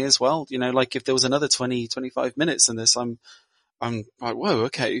long for me as well. You know, like if there was another 20, 25 minutes in this, I'm like, whoa,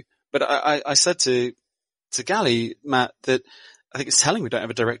 okay. But I said to Gally, Matt, that I think it's telling we don't have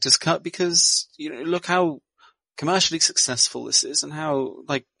a director's cut because, you know, look how commercially successful this is and how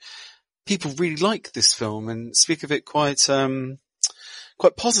like people really like this film and speak of it quite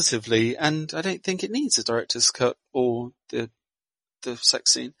positively. And I don't think it needs a director's cut or the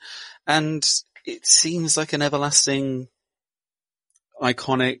sex scene. And it seems like an everlasting,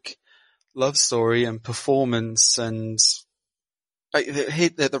 iconic love story and performance, and it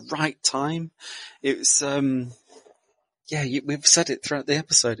hit at the right time. It was, we've said it throughout the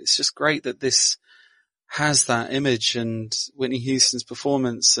episode. It's just great that this has that image and Whitney Houston's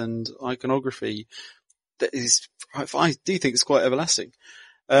performance and iconography that is, I do think it's quite everlasting.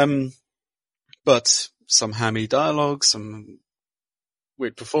 But some hammy dialogue, some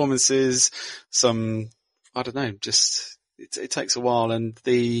weird performances, some, I don't know, just, it takes a while, and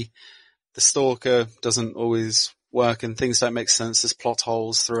the stalker doesn't always work and things don't make sense. There's plot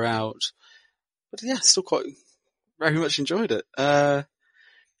holes throughout. But yeah, still quite, very much enjoyed it. I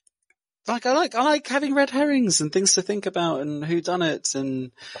like having red herrings and things to think about and who done it,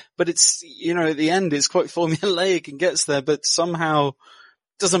 but it's, you know, at the end it's quite formulaic and gets there, but somehow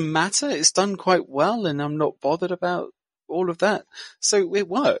doesn't matter. It's done quite well and I'm not bothered about all of that. So it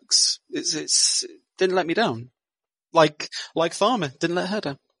works. It didn't let me down. Like Farmer didn't let her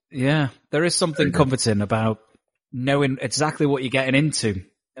down. Yeah, there is something comforting about knowing exactly what you're getting into.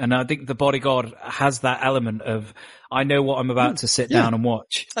 And I think The Bodyguard has that element of, I know what I'm about to sit down and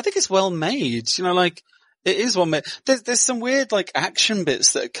watch. I think it's well made. You know, like, it is well made. There's some weird, like, action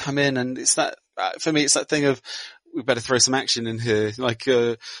bits that come in, and it's that, for me, it's that thing of, we better throw some action in here, like,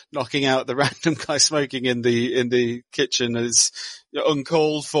 knocking out the random guy smoking in the kitchen is, you know,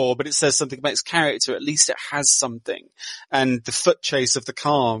 uncalled for, but it says something about his character. At least it has something. And the foot chase of the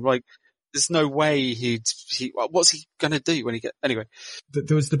car, like, there's no way what's he gonna do when anyway.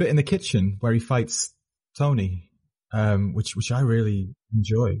 There was the bit in the kitchen where he fights Tony, which I really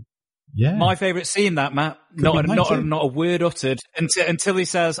enjoy. Yeah. My favourite scene, that, Matt. Not a word uttered until he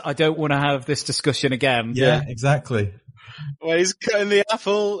says, I don't want to have this discussion again. Yeah, exactly. Where he's cutting the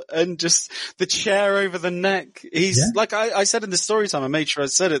apple and just the chair over the neck. He's like I said in the story time, I made sure I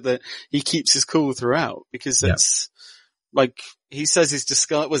said it, that he keeps his cool throughout, because it's like, he says his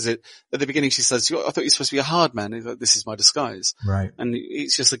disguise, was it at the beginning? She says, I thought you were supposed to be a hard man. He's like, this is my disguise. Right. And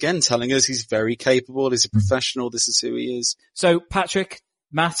he's just again telling us he's very capable. He's a professional. This is who he is. So Patrick,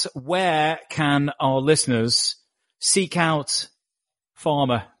 Matt, where can our listeners seek out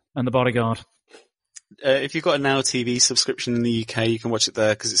Farmer and The Bodyguard? If you've got a Now TV subscription in the UK, you can watch it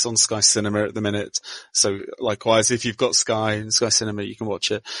there because it's on Sky Cinema at the minute. So likewise, if you've got Sky and Sky Cinema, you can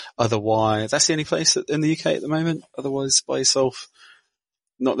watch it. Otherwise, that's the only place in the UK at the moment. Otherwise, by yourself,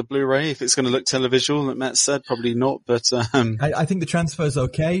 not the Blu-ray. If it's going to look televisual, like Matt said, probably not. But I think the transfer's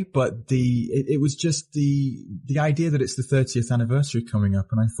okay, but it was just the idea that it's the 30th anniversary coming up,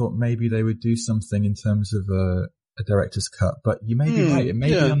 and I thought maybe they would do something in terms of a director's cut, but you may be right. It may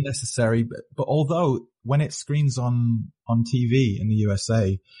be unnecessary, but although when it screens on TV in the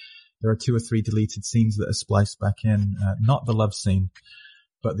USA, there are 2 or 3 deleted scenes that are spliced back in, not the love scene,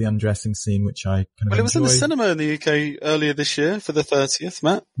 but the undressing scene, which I kind of it was in the cinema in the UK earlier this year for the 30th,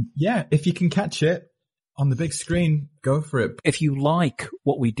 Matt. Yeah, if you can catch it on the big screen, go for it. If you like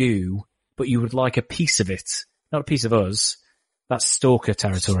what we do, but you would like a piece of it, not a piece of us, that's stalker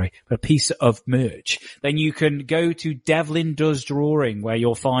territory, but a piece of merch, then you can go to Devlin Does Drawing, where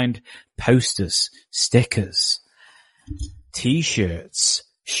you'll find posters, stickers, t-shirts,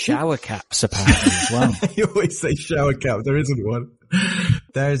 shower caps apparently as well. You always say shower cap. There isn't one.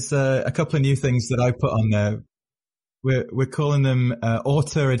 There's a couple of new things that I put on there. We're calling them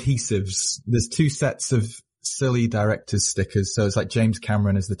auto adhesives. There's 2 sets of silly director's stickers. So it's like James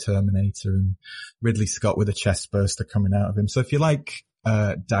Cameron as the Terminator and Ridley Scott with a chest burster coming out of him. So if you like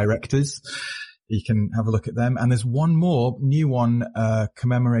directors, you can have a look at them. And there's one more new one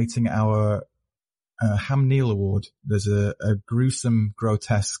commemorating our Ham Neill Award. There's a gruesome,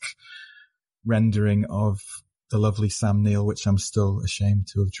 grotesque rendering of the lovely Sam Neill, which I'm still ashamed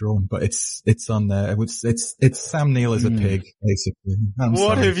to have drawn, but it's on there. It's Sam Neill as a pig, basically.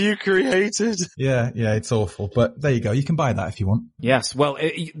 What have you created? Yeah, it's awful, but there you go. You can buy that if you want. Yes, well,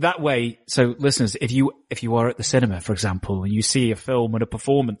 that way, so listeners, if you are at the cinema, for example, and you see a film and a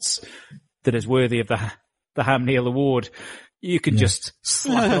performance that is worthy of the Ham Neill Award, you can just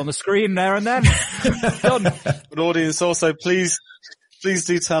slap it on the screen there and then. Done. But audience, also, please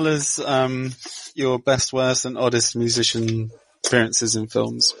do tell us your best, worst, and oddest musician appearances in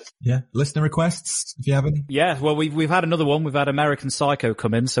films. Yeah, listener requests, if you have any. Yeah, well, we've had another one. We've had American Psycho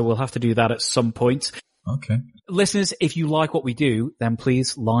come in, so we'll have to do that at some point. Okay. Listeners, if you like what we do, then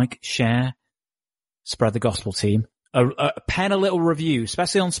please like, share, spread the gospel team. Pen a little review,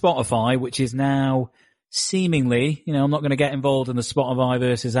 especially on Spotify, which is now seemingly, I'm not going to get involved in the Spotify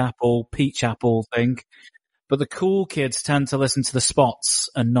versus Apple, Peach Apple thing. But the cool kids tend to listen to the spots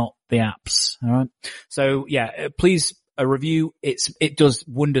and not the apps. All right. So yeah, please, a review. It does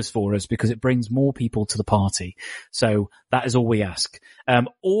wonders for us because it brings more people to the party. So that is all we ask.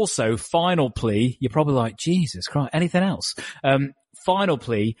 Also, final plea. You're probably like, Jesus Christ, anything else? Final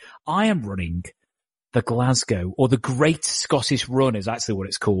plea. I am running the Glasgow, or the Great Scottish Run is actually what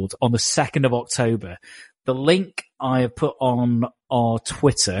it's called, on the 2nd of October. The link I have put on our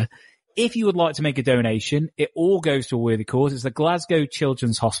Twitter. If you would like to make a donation, it all goes to a worthy cause. It's the Glasgow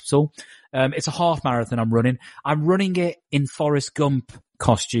Children's Hospital. It's a half marathon I'm running. I'm running it in Forrest Gump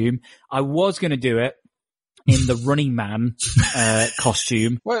costume. I was going to do it in the Running Man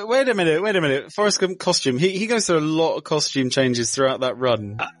costume. Wait a minute. Forrest Gump costume. He goes through a lot of costume changes throughout that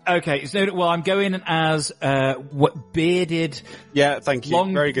run. Okay, so I'm going as bearded. Yeah, thank you.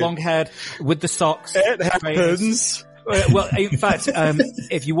 Very good. Long haired with the socks. It happens. Well, in fact,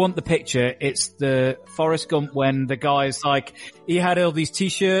 if you want the picture, it's the Forrest Gump when the guy's like, he had all these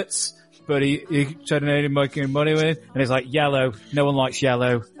t-shirts, but he tried to make money with, and it's like yellow. No one likes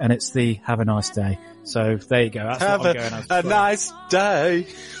yellow, and it's the have a nice day. So there you go. That's have what I'm going as. A nice day.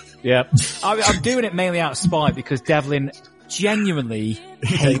 Yeah. I'm doing it mainly out of spite because Devlin genuinely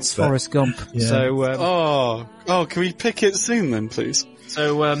hates Forrest Gump. Yeah. So, can we pick it soon then, please?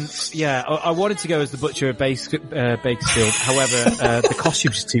 So, I wanted to go as the Butcher of Bakersfield. However, the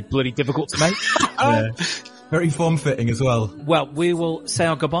costume's too bloody difficult to make. Yeah. Very form-fitting as well. Well, we will say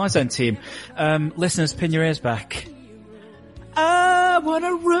our goodbyes then, team. Listeners, pin your ears back. I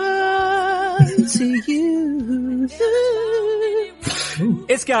wanna run to you.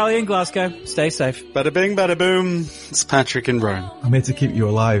 It's Gally in Glasgow. Stay safe. Bada bing, bada boom. It's Patrick in Rome. I'm here to keep you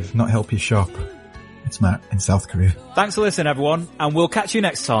alive, not help you shop. It's Matt in South Korea. Thanks for listening, everyone, and we'll catch you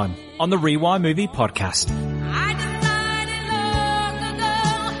next time on the Rewind Movie Podcast.